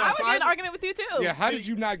would get an argument with you too. Yeah, how did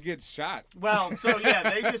you not get shot? Well, so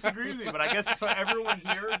they disagree with me, but I guess everyone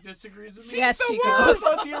here disagrees with me. Yes, Chico.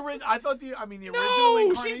 I thought the original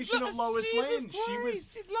incarnation of Lois Lane.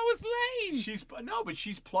 She's Lois Lane. But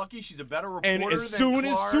she's plucky. She's a better reporter and as soon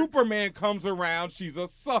as Superman comes around, she's a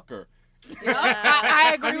sucker.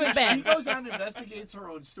 I agree with Ben. She goes out and investigates her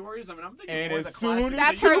own stories. I'm thinking and more as the soon as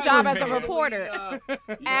that's her job as a reporter.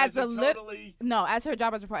 As her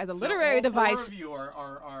job as a reporter, as a literary device. Four of you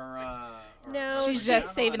are No, she's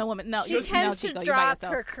just saving a woman. No, she tends Chico, to you're by drop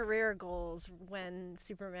yourself. her career goals when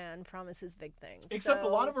Superman promises big things. Except so.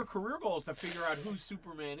 a lot of her career goal is to figure out who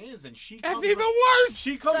Superman is, and she That's comes even worse.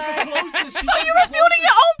 She comes the closest. So you're refuting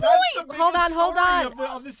your own point. Hold on.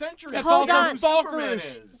 Of the century. That's Hold also on.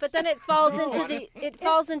 stalkerish. But then it falls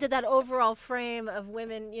into that overall frame of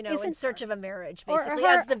women, in search of a marriage, basically, her,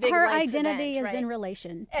 as the big her life identity event, is right? in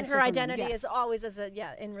relation to and her Superman, identity yes. is always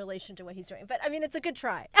in relation to what he's doing. But I mean, it's a good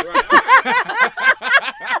try.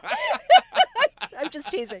 I'm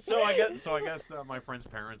just teasing. So I guess my friend's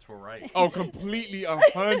parents were right. Oh, completely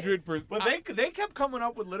 100%. But they kept coming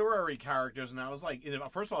up with literary characters, and I was like,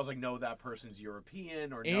 first of all, I was like, no, that person's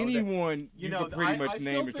European, or anyone you could pretty much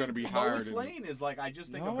name is going to be hired. Lois Lane is like, I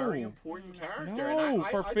just think a very important character. No, and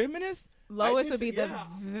for feminists, Lois would be the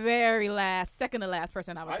very last, second to last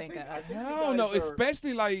person I would think of. Hell no,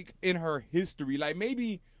 especially like in her history, like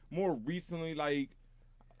maybe more recently, like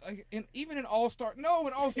even in All-Star. No,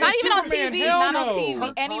 in All-Star. Not even on Superman, TV. hell Not no. on TV.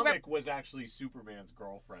 Her Any comic was actually Superman's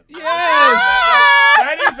girlfriend. Yes,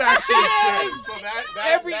 that is actually yes. true. So that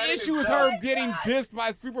Every that issue is her getting dissed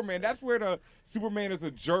by Superman. That's where the Superman is a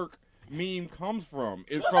jerk meme comes from.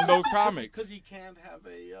 It's from those comics. Because he can't have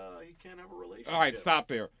a relationship. All right, stop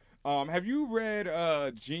there. Have you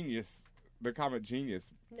read Genius, the comic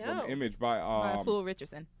Genius No. from Image by Afua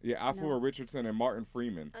Richardson? Yeah, Afua Richardson and Martin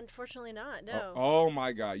Freeman. Unfortunately not, no. Oh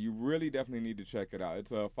my God, you really definitely need to check it out.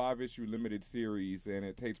 It's a 5-issue limited series, and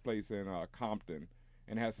it takes place in Compton,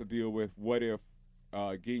 and has to deal with what if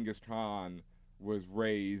Genghis Khan was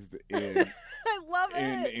raised in I love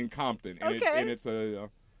it. in Compton, Okay. and it's a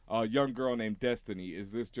young girl named Destiny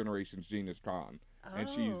is this generation's Genghis Khan, and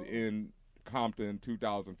she's in Compton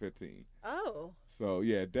 2015. Oh. So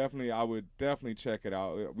yeah, definitely, I would definitely check it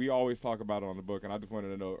out. We always talk about it on the book, and I just wanted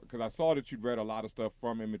to know because I saw that you'd read a lot of stuff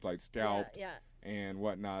from Image, like Scalped and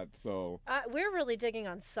whatnot. So we're really digging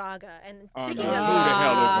on Saga, and speaking who the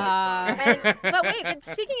of hell is it? but wait, but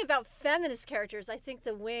speaking about feminist characters, I think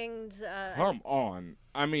the Winged. Come on.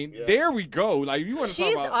 I mean, there we go. Like you want to talk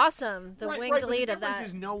She's about awesome. The winged lead the of that.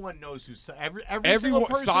 Is no one knows who every everyone. single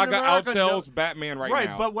person Saga in America outsells Batman right now.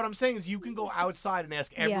 Right, but what I'm saying is you can go outside and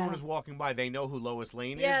ask everyone who's walking by. They know who Lois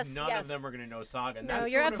Lane is. None of them are going to know Saga. No,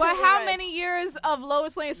 that's you're sort of- absolutely But how right. many years of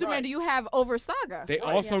Lois Lane and Superman do you have over Saga? They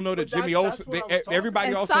also know that Jimmy Olsen. Everybody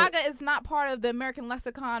and also. Saga is not part of the American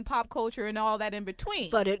lexicon, pop culture, and all that in between.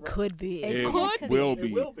 But it could be. It could will be. be.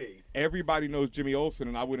 It will be. Everybody knows Jimmy Olsen,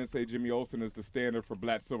 and I wouldn't say Jimmy Olsen is the standard for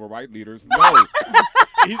black civil rights leaders. No. But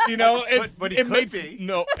he it could makes be.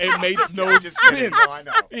 it makes no Just kidding. sense. No, I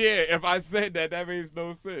know. Yeah, if I said that makes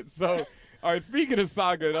no sense. So, all right. Speaking of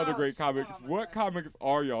Saga and other great comics, what comics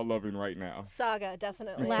are y'all loving right now? Saga,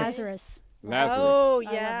 definitely. Lazarus. Oh I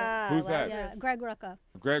love yeah. Who's that? Yeah, Greg Rucka.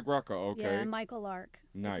 Greg Rucka. Okay. Yeah, Michael Lark.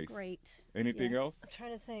 Nice. It's great. Anything else? I'm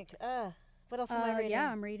trying to think. What else am I reading?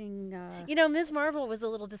 Yeah, I'm reading. Ms. Marvel was a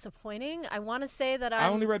little disappointing. I want to say that I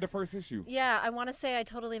only read the first issue. Yeah, I want to say I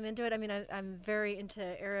totally am into it. I mean, I'm very into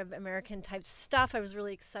Arab American type stuff. I was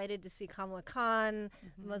really excited to see Kamala Khan,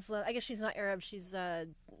 Muslim. I guess she's not Arab. She's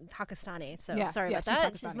Pakistani. So sorry about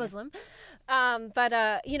that. She's Muslim. But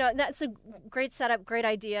that's a great setup, great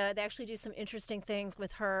idea. They actually do some interesting things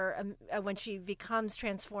with her when she becomes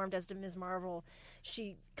transformed as Ms. Marvel.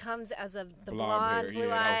 She comes as the blonde,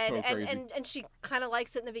 blue-eyed, and she kind of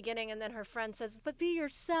likes it in the beginning, and then her friend says, "But be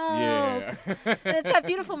yourself." Yeah. And it's that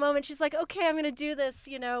beautiful moment. She's like, "Okay, I'm going to do this,"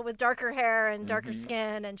 with darker hair and darker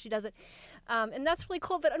skin, and she does it. And that's really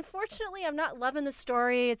cool. But unfortunately, I'm not loving the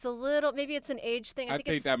story. It's a little, maybe it's an age thing. I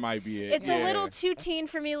think that might be it. It's a little too teen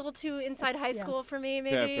for me, a little too inside high school for me,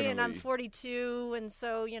 maybe. Definitely. And I'm 42, and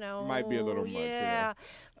so might be a little much. Yeah.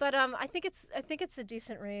 But I think it's a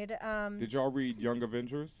decent read. Did y'all read Young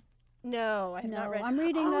Avengers? No, I have not read. I'm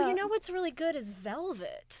reading. You know what's really good is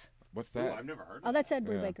Velvet. What's that? I've never heard. Oh, that's Ed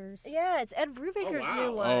Brubaker's. Yeah, it's Ed Brubaker's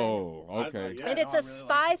new one. Oh, okay. And it's a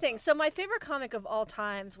spy thing. So my favorite comic of all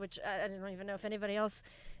times, which I don't even know if anybody else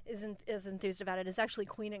is enthused about it, is actually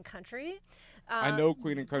Queen and Country. I know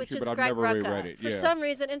Queen and Country, but I've never really read it. For some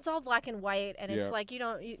reason, it's all black and white, and it's like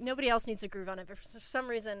nobody else needs to groove on it. But for some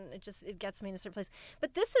reason, it gets me in a certain place.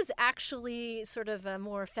 But this is actually sort of a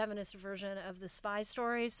more feminist version of the spy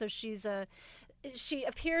story. So she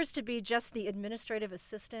appears to be just the administrative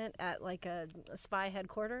assistant at like a spy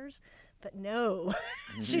headquarters. But no,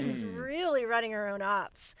 she was really running her own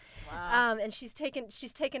ops. Wow. And she's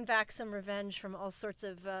taken back some revenge from all sorts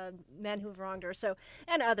of men who've wronged her,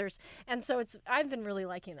 and others. And so I've been really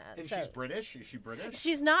liking that. And she's British? Is she British?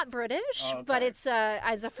 She's not British, but it's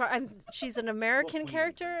she's an American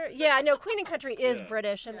character. Yeah, I know Queen and Country is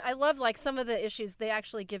British, and I love like some of the issues. They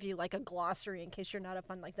actually give you like a glossary in case you're not up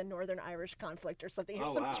on like the Northern Irish conflict or something.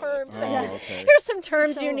 Here's some terms. Here's some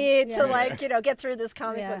terms you need to get through this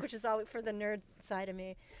comic book, which is all for the nerd side of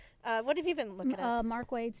me. What have you been looking at?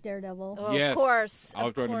 Mark Waid's Daredevil. Oh, yes, of course. I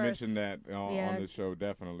was going to mention that on the show,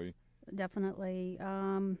 definitely. Definitely.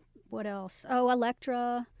 What else? Oh,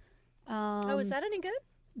 Elektra. Is that any good?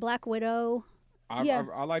 Black Widow. I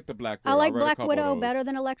like the Black Widow. I like Black Widow better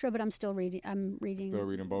than Elektra, but I'm still reading. Still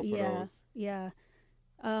reading both of those. Yeah.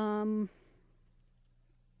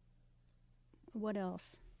 What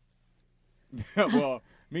else? Well,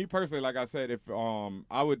 me personally, like I said, if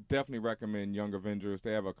I would definitely recommend Young Avengers.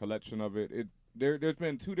 They have a collection of it. There's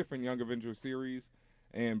been 2 different Young Avengers series,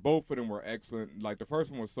 and both of them were excellent. Like the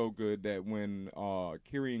first one was so good that when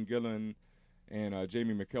Kieran Gillen and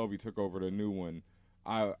Jamie McKelvey took over the new one,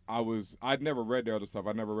 I'd never read the other stuff.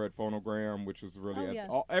 I never read Phonogram, which is really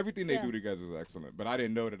everything they do together is excellent. But I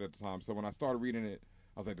didn't know that at the time. So when I started reading it,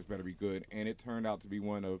 I was like, this better be good, and it turned out to be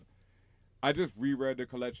one of. I just reread the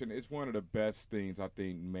collection. It's one of the best things I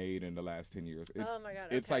think made in the last 10 years. Oh my God!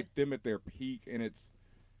 It's like them at their peak, and it's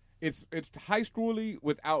high schooly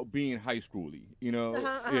without being high schooly. You know,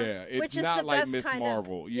 yeah. It's which is not the like best Miss kind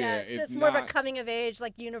Marvel. Of, yeah, it's more of a coming of age,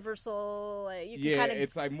 like universal.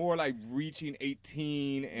 It's like more like reaching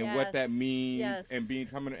 18 and what that means, and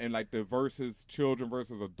becoming and like the versus children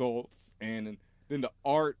versus adults, and then the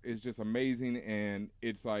art is just amazing, and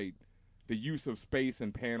it's like. The use of space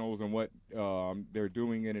and panels and what they're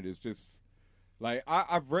doing in it is just like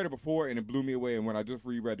I've read it before and it blew me away. And when I just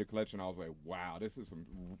reread the collection, I was like, "Wow, this is some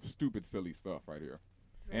stupid, silly stuff right here."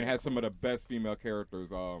 And it has some of the best female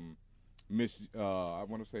characters. I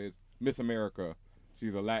want to say it's Miss America.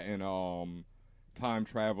 She's a Latin time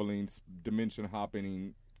traveling, dimension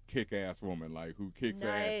hopping, kick ass woman who kicks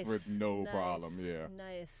ass with no problem. Yeah,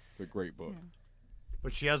 nice. It's a great book. Yeah.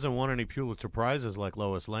 But she hasn't won any Pulitzer Prizes like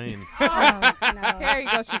Lois Lane. No. Here you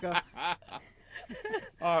go, Chico.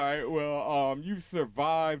 All right, well, you've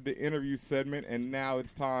survived the interview segment, and now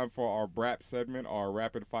it's time for our BRAP segment, our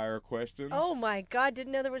rapid-fire questions. Oh, my God.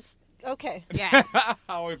 Didn't know there was... Okay. Yeah. I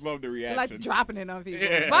always love the reactions. You're like dropping it on people.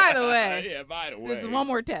 Yeah. By the way. Yeah, by the way. This is one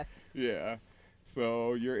more test. Yeah.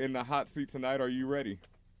 So you're in the hot seat tonight. Are you ready?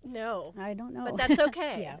 No. I don't know. But that's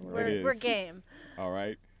okay. Yeah, we're game. All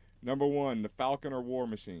right. Number 1, the Falcon or War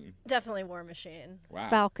Machine? Definitely War Machine. Wow.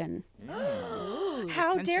 Falcon. Ooh,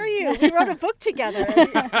 how dare you? We wrote a book together.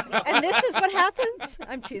 And this is what happens?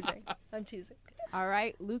 I'm teasing. All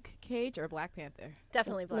right, Luke Cage or Black Panther?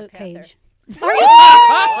 Definitely Black Panther. Cage. Are you?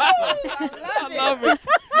 I love it.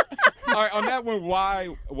 All right, on that one,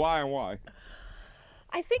 why and why?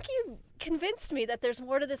 I think you convinced me that there's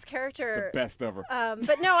more to this character. It's the best ever.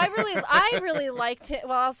 But no, I really liked him.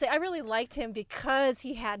 Well, I'll say I really liked him because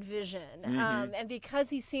he had vision, and because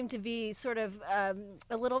he seemed to be sort of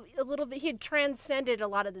a little bit. He had transcended a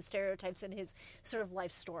lot of the stereotypes in his sort of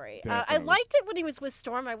life story. I liked it when he was with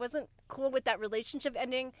Storm. I wasn't cool with that relationship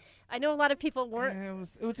ending. I know a lot of people weren't. Yeah,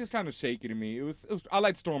 it was just kind of shaky to me. It was. I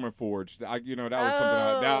liked Storm and Forge. That was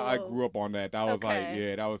something. I grew up on that. That was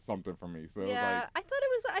that was something for me. So yeah, I thought it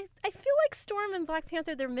was. I feel like Storm and Black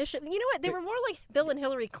Panther, their mission. You know what? They were more like Bill and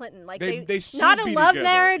Hillary Clinton. Like they should not a be love together.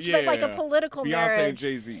 marriage, but like a political marriage. Beyonce and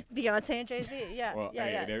Jay-Z. Beyonce and Jay-Z. Yeah. Well,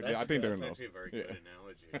 yeah. I think they're in That's actually a very good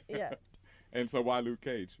analogy. Yeah. And so why Luke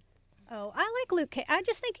Cage? Oh, I like Luke Cage. I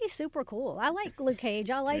just think he's super cool. I like Luke Cage.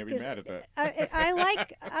 I like Can't be his. mad at that.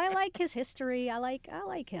 I like his history. I like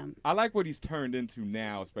him. I like what he's turned into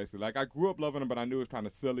now, especially. Like I grew up loving him, but I knew it was kind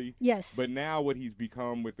of silly. Yes. But now what he's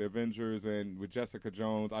become with the Avengers and with Jessica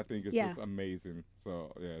Jones, I think it's just amazing.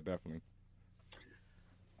 So yeah, definitely.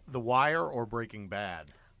 The Wire or Breaking Bad?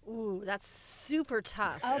 Ooh, that's super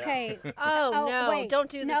tough. Okay. Oh no! Wait. Don't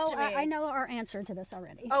do this to me. I know our answer to this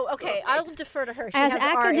already. Oh, okay. I'll defer to her. She as has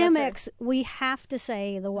our academics, answer. we have to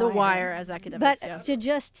say The Wire. The Wire as academics. But to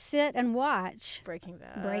just sit and watch Breaking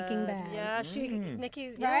Bad. Yeah,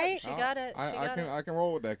 Nikki. Right? She got it. I can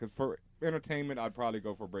roll with that because for entertainment, I'd probably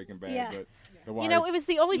go for Breaking Bad. Yeah. But The Wire. You know, it was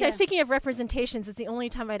the only time. Speaking of representations, it's the only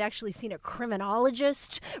time I'd actually seen a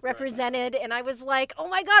criminologist represented, and I was like, "Oh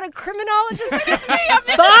my God, a criminologist!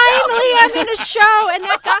 Finally, I'm in a show!" And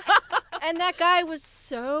that guy, And that guy was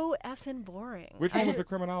so effing boring. Which one was the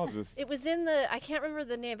criminologist? It was in the, I can't remember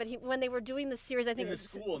the name, but when they were doing the series, I think it was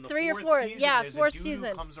school, in the 3 or fourth 4. Season, Yeah, there's fourth a dude season.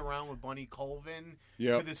 Who comes around with Bunny Colvin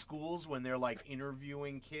to the schools when they're like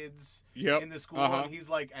interviewing kids in the school, and he's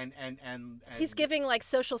like, and he's giving like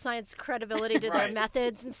social science credibility to their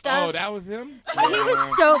methods and stuff. Oh, that was him? He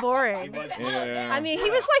was so boring. Yeah. I mean, he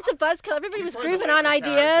was like the buzzkill. Everybody was grooving on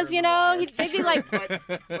ideas, you know. They'd be like,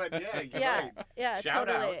 yeah, Shout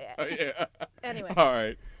totally. Yeah. Anyway. All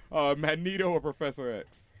right. Magneto or Professor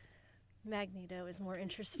X? Magneto is more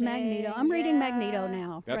interesting. Magneto. I'm reading Magneto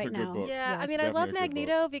now. That's right a good now. book. Yeah, I mean, I love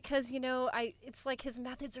Magneto because, you know, it's like his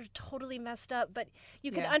methods are totally messed up, but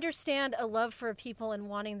you can understand a love for people and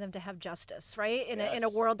wanting them to have justice, right? In a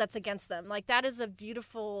world that's against them. Like, that is a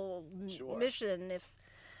beautiful mission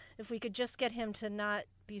if we could just get him to not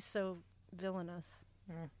be so villainous.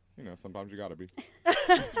 You know, sometimes you gotta be.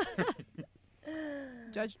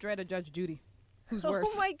 Judge Dredd or Judge Judy? Who's worse?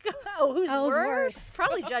 Oh my God! Oh, who's worse?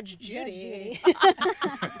 Probably Judge Judy.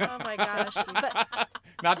 Oh my gosh! But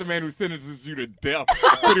not the man who sentences you to death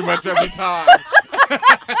pretty much every time.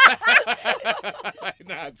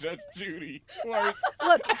 Nah, Judge Judy. Worse.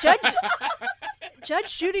 Look,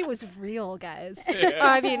 Judge Judy was real, guys. Yeah,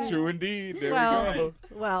 I mean, true indeed. There we go.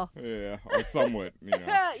 Well. Yeah, or somewhat. You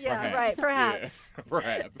know, yeah, right. Perhaps. Yeah,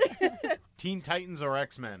 perhaps. Teen Titans or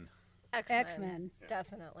X-Men? X-Men.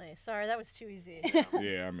 Definitely. Sorry, that was too easy.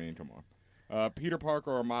 Yeah, I mean, come on. Peter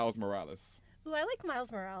Parker or Miles Morales? Ooh, I like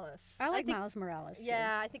Miles Morales. I like Miles Morales, too.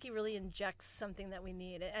 Yeah, I think he really injects something that we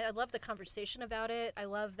need. And I love the conversation about it. I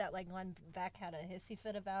love that, like, Glenn Beck had a hissy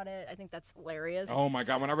fit about it. I think that's hilarious. Oh, my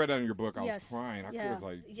God. When I read that in your book, I was crying. I was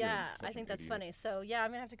like, yeah, I think that's funny. So, yeah, I'm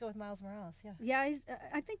going to have to go with Miles Morales, yeah. Yeah,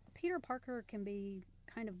 I think Peter Parker can be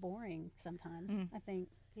kind of boring sometimes, I think.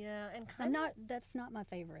 Yeah, and that's not my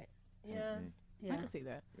favorite. Yeah. I can see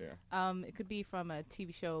that. Yeah. It could be from a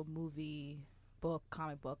TV show, movie, book,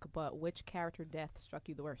 comic book, but which character death struck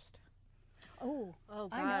you the worst? Oh gosh.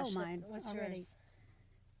 I know mine what's already.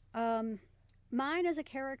 Yours? Mine is a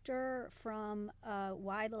character from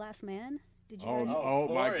Why the Last Man. Did you guys? Oh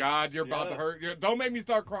my God! You're about to hurt. Don't make me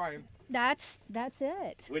start crying. That's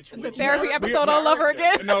it. It's a therapy episode all over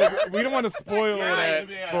again. No, we don't want to spoil that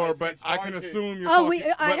but I can assume you're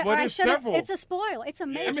talking. What is several? It's a spoil. It's a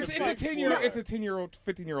major spoil. It's a 10-year-old,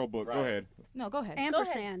 15-year-old book. Right. Go ahead. No, go ahead.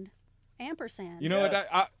 Ampersand. You know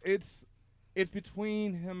what? It's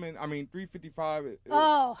between him and 355.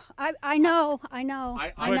 Oh, I know.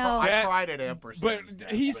 I cried at Ampersand.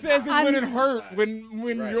 But he says it wouldn't hurt when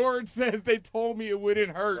Yord says they told me it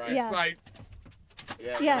wouldn't hurt. Right. It's like.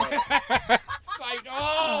 Yeah. Yes. It's like,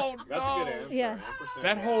 oh, that's a good answer. Yeah.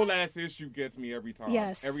 That whole last issue gets me every time.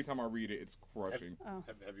 Yes. Every time I read it, it's crushing.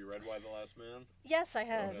 Have you read Why the Last Man? Yes, I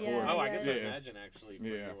have. Yeah. Oh, I guess I imagine actually.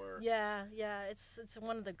 Yeah. It's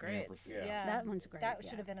one of the greats. Yeah. That one's great. That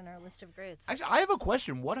should have been in our list of greats. Actually, I have a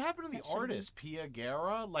question. What happened to the artist Pia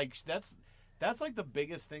Guerra? Like that's like the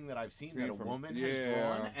biggest thing that I've seen that a woman has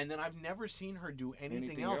drawn, and then I've never seen her do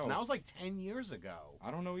anything else. And that was like 10 years ago.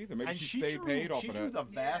 I don't know either. Maybe she stayed paid off of that. She drew the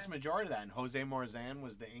vast majority of that, and Jose Marzan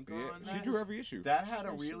was the inker on that. She drew every issue. That had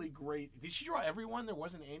a really great. Did she draw everyone? There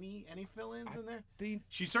wasn't any fill-ins in there.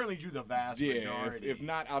 She certainly drew the vast majority. If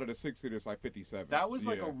not out of the 60, there's like 57. That was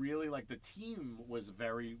like a really the team was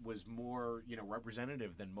more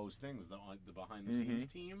representative than most things. The behind the scenes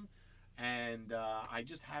team. And I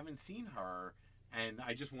just haven't seen her, and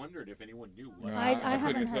I just wondered if anyone knew. No, I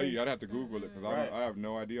couldn't tell you. I'd have to Google it because I have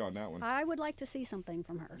no idea on that one. I would like to see something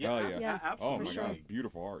from her. Yeah. Absolutely. Oh my God,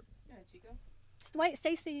 beautiful art. Chico. Wait,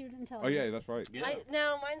 Stacy, you didn't tell me. Oh yeah, that's right. Yeah.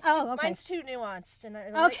 Mine's too nuanced, and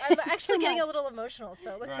I'm actually getting a little emotional.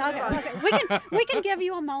 So let's talk about it. Okay. We can give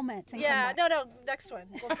you a moment. No, next one.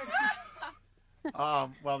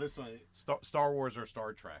 Well, this one, Star Wars or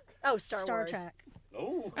Star Trek? Oh, Star Wars. Trek.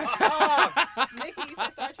 Oh. Nikki, you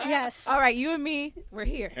said Star Trek? Yes. All right, you and me, we're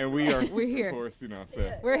here. And we're here. Of course,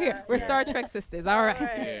 we're here. We're Star Trek sisters. All right.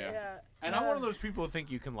 Yeah. And I'm one of those people who think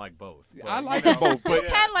you can like both. I like them both. You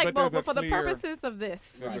can like both, but for the purposes of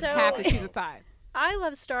this, you have to choose a side. I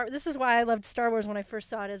love This is why I loved Star Wars when I first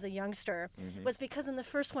saw it as a youngster. Was because in the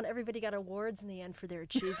first one, everybody got awards in the end for their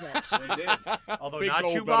achievement. They did. Although not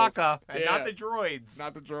Chewbacca and not the droids.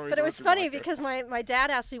 Not the droids. But it was funny because my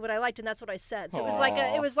dad asked me what I liked, and that's what I said. So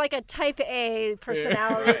it was like a type A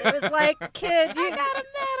personality. It was like, kid, you got a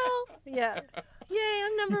medal. Yeah. Yay,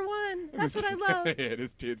 I'm number one. That's what I love. Yeah,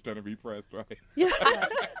 this kid's trying to be pressed, right? Yeah.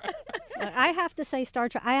 I have to say Star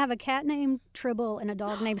Trek. I have a cat named Tribble and a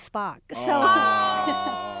dog named Spock. So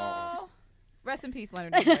rest in peace,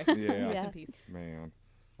 Leonard. Anyway. Yeah. Rest in peace. Man.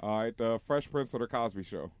 All right, the Fresh Prince or the Cosby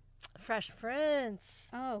Show? Fresh Prince.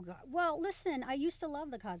 Oh God. Well, listen, I used to love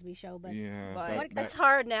the Cosby Show, but it's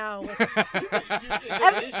hard now. Is it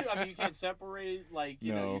an issue? I mean, you can't separate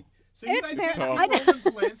you know. So you guys can't see Roman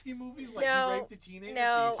Polanski movies like he raped a teenager?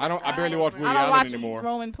 No. So I barely watch Woody Allen anymore.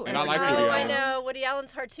 And I like Woody Allen. I know Woody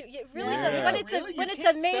Allen's hard too. It really does. When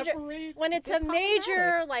it's a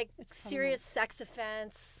major like serious sex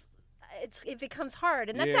offense, it becomes hard,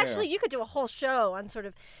 and that's actually you could do a whole show on sort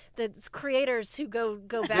of the creators who go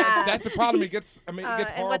bad. That's the problem. It gets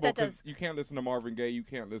horrible because you can't listen to Marvin Gaye, you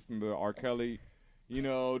can't listen to R. Kelly. You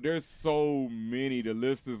know, there's so many. The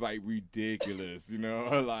list is like ridiculous. You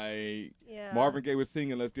know, like Marvin Gaye was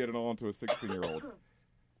singing "Let's Get It On" to a 16-year-old.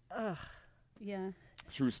 Ugh. Yeah.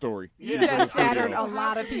 True story. You just shattered a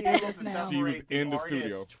lot of people just now. She was in the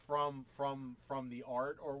studio. From the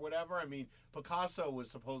art or whatever. I mean, Picasso was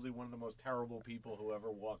supposedly one of the most terrible people who ever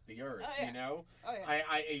walked the earth. Oh, yeah. You know,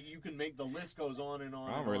 you can make the list goes on and on.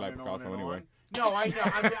 I don't really like Picasso anyway. No, I know.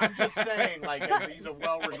 I'm just saying, like, he's a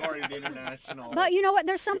well-regarded international. But you know what?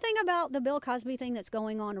 There's something about the Bill Cosby thing that's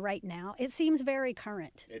going on right now. It seems very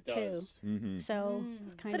current. It does. Too. Mm-hmm. So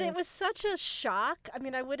it's kind of. But it was such a shock. I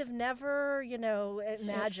mean, I would have never,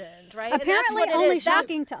 imagined, right? Apparently, only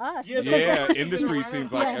shocking to us. Yeah, industry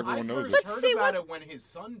seems like everyone knows it. I first heard about it when his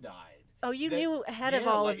son died. Oh, you knew ahead of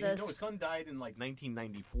all of this. His son died in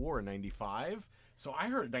 1994 or 95. So I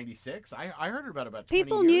heard 96. I heard about 20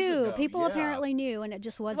 People years knew. ago. People apparently knew, and it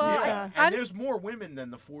just wasn't. Well, and there's more women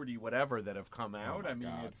than the 40 whatever that have come out. I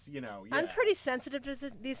mean, it's I'm pretty sensitive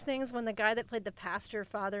to these things. When the guy that played the pastor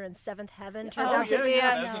father in Seventh Heaven turned out to be,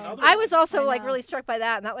 I was also really struck by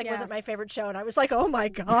that, and that wasn't my favorite show, and I was like, oh my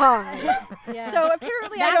god. So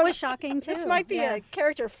apparently, that was shocking too. This might be a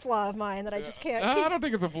character flaw of mine that I just can't. I don't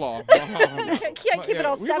think it's a flaw. Can't keep it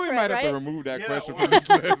all separate. We might have to remove that question from this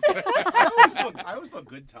list. I always thought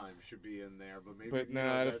Good Times should be in there, but maybe. But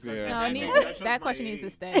that question needs to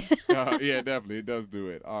stay. Yeah, definitely, it does do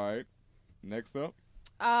it. All right, next up.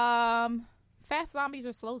 Fast zombies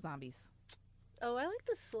or slow zombies? Oh, I like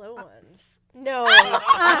the slow ones. No.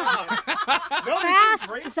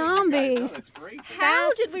 Fast zombies.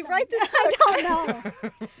 How did we write this? I don't know.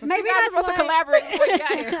 Maybe that's supposed to collaborate before you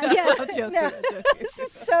got here. Yes. I'm joking. This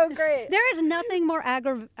is so great. There is nothing more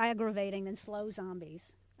aggravating than slow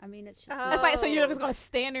zombies. I mean, it's just. It's like, so you're just going to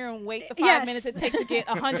stand there and wait the 5 minutes it takes to get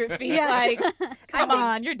 100 feet. Like, come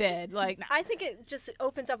on, you're dead. Like, nah. I think it just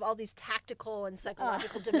opens up all these tactical and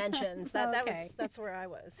psychological dimensions. That's where I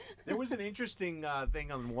was. There was an interesting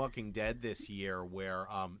thing on Walking Dead this year where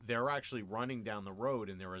they're actually running down the road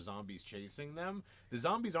and there are zombies chasing them. The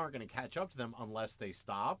zombies aren't going to catch up to them unless they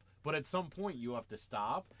stop. But at some point, you have to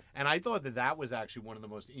stop. And I thought that was actually one of the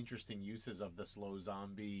most interesting uses of the slow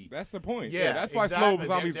zombie. That's the point. Yeah, that's exactly. why slow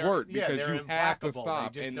zombies work, because they're you have to implacable.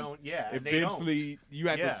 stop. They just don't, eventually, you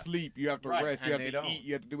have to sleep, you have to rest, you have to don't. eat,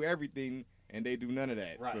 you have to do everything, and they do none of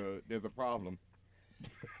that. Right. So there's a problem.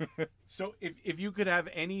 So if you could have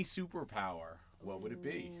any superpower, what would it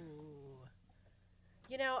be?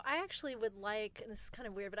 I actually would like, and this is kind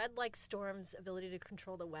of weird, but I'd like Storm's ability to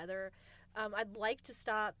control the weather. I'd like to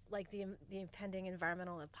stop the impending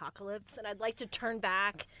environmental apocalypse, and I'd like to turn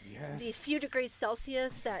back the few degrees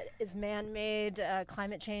Celsius that is man-made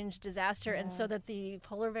climate change disaster, and so that the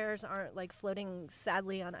polar bears aren't floating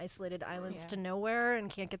sadly on isolated islands to nowhere and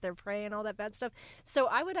can't get their prey and all that bad stuff. So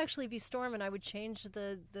I would actually be Storm, and I would change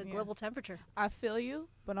the global temperature. I feel you,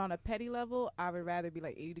 but on a petty level, I would rather be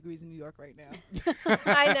 80 degrees in New York right now.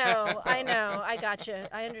 I know. I got you.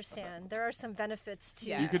 I understand. There are some benefits to.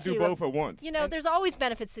 You could do both at once. There's always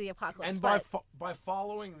benefits to the apocalypse. And by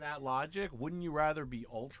following that logic, wouldn't you rather be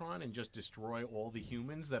Ultron and just destroy all the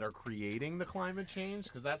humans that are creating the climate change?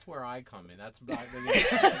 Because that's where I come in. That's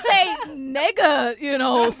say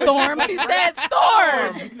nigga, Storm. She said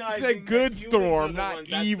Storm. She said good Storm, not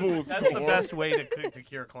evil Storm. That's the best way to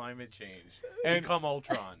cure climate change. And become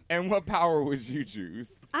Ultron. And what power would you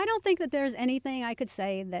choose? I don't think that there's anything I could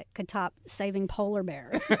say that could top saving polar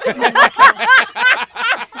bears.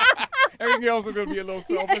 Everything else is going to be a little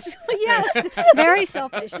selfish. Yes, very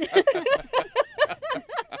selfish.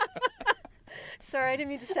 Sorry, I didn't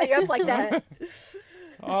mean to set you up like that.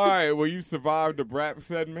 All right, well, you survived the BRAP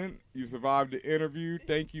segment. You survived the interview.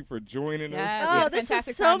 Thank you for joining us. Oh, this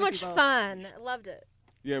was so much fun. I loved it.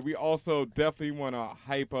 Yeah, we also definitely want to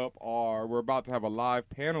hype up we're about to have a live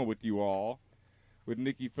panel with you all with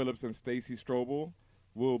Nickie Phillips and Staci Strobl.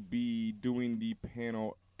 We'll be doing the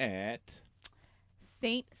panel at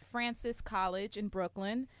St. Francis College in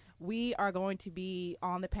Brooklyn. we are going to be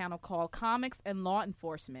on the panel called Comics and Law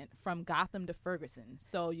Enforcement from Gotham to Ferguson.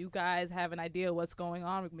 So you guys have an idea what's going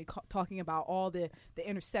on. We're going to be talking about all the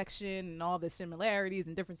intersection and all the similarities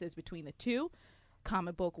and differences between the two,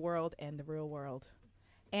 comic book world and the real world.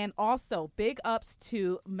 And also, big ups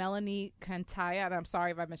to Melanie Cantaya, and I'm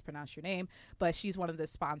sorry if I mispronounced your name, but she's one of the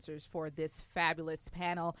sponsors for this fabulous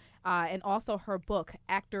panel. And also her book,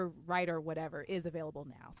 Actor, Writer, Whatever, is available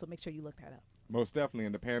now. So make sure you look that up. Most definitely.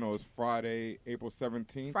 And the panel is Friday, April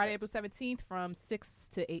 17th. Friday, April 17th from 6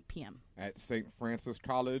 to 8 p.m. At St. Francis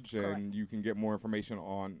College. Correct. And you can get more information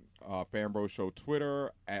on Fanbro Show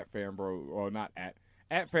Twitter, at Fanbro, or not at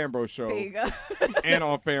Fanbro Show. There you go. And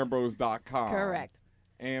on fanbros.com. Correct.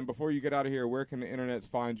 And before you get out of here, where can the internet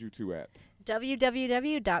find you two at?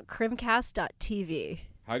 www.crimcast.tv.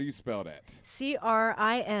 How do you spell that?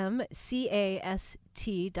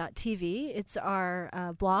 CRIMCAST.tv. It's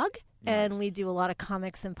our blog, and we do a lot of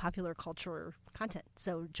comics and popular culture content.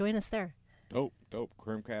 So join us there. Dope.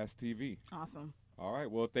 Crimcast TV. Awesome. All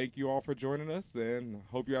right. Well, thank you all for joining us, and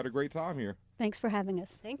hope you had a great time here. Thanks for having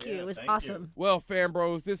us. Thank you. It was awesome. Well, Fan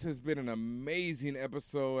Bros, this has been an amazing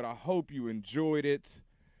episode. I hope you enjoyed it.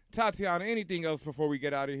 Tatiana, anything else before we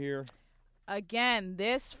get out of here? Again,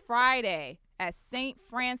 this Friday at St.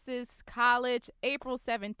 Francis College, April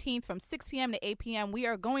 17th from 6 p.m. to 8 p.m., we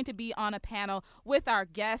are going to be on a panel with our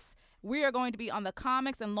guests. We are going to be on the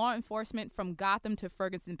Comics and Law Enforcement from Gotham to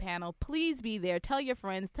Ferguson panel. Please be there. Tell your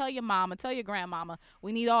friends, tell your mama, tell your grandmama.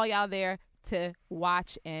 We need all y'all there to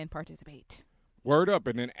watch and participate. Word up.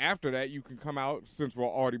 And then after that, you can come out, since we'll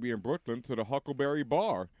already be in Brooklyn, to the Huckleberry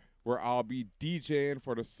Bar, where I'll be DJing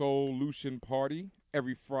for the Solution Party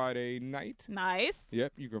every Friday night. Nice.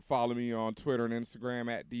 Yep. You can follow me on Twitter and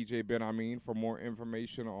Instagram at DJ Benhameen for more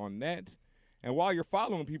information on that. And while you're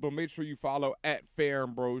following people, make sure you follow at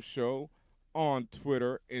Fan Bros Show on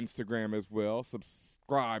Twitter, Instagram as well.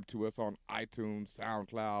 Subscribe to us on iTunes,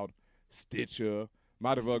 SoundCloud, Stitcher.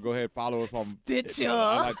 Might as well go ahead and follow us on Stitcher.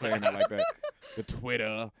 I like saying it like that. The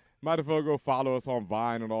Twitter. Might as well go follow us on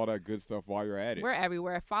Vine and all that good stuff while you're at it. We're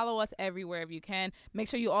everywhere. Follow us everywhere if you can. Make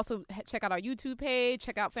sure you also check out our YouTube page.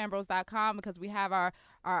 Check out fanbros.com because we have our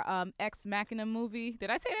Ex Machina movie.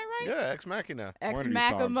 Did I say that right? Yeah, Ex Machina. Ex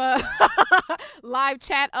Machina live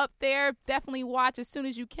chat up there. Definitely watch as soon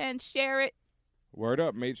as you can. Share it. Word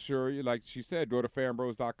up. Make sure, you, like she said, go to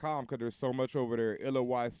fanbros.com because there's so much over there. Illa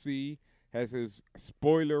YC has his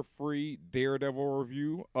spoiler-free Daredevil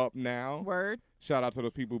review up now. Word. Shout out to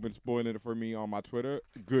those people who've been spoiling it for me on my Twitter.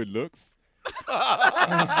 Good looks.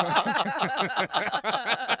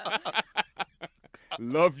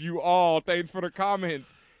 Love you all. Thanks for the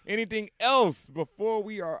comments. Anything else before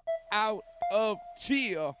we are out of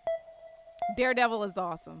cheer? Daredevil is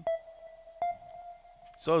awesome.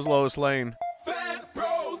 So is Lois Lane.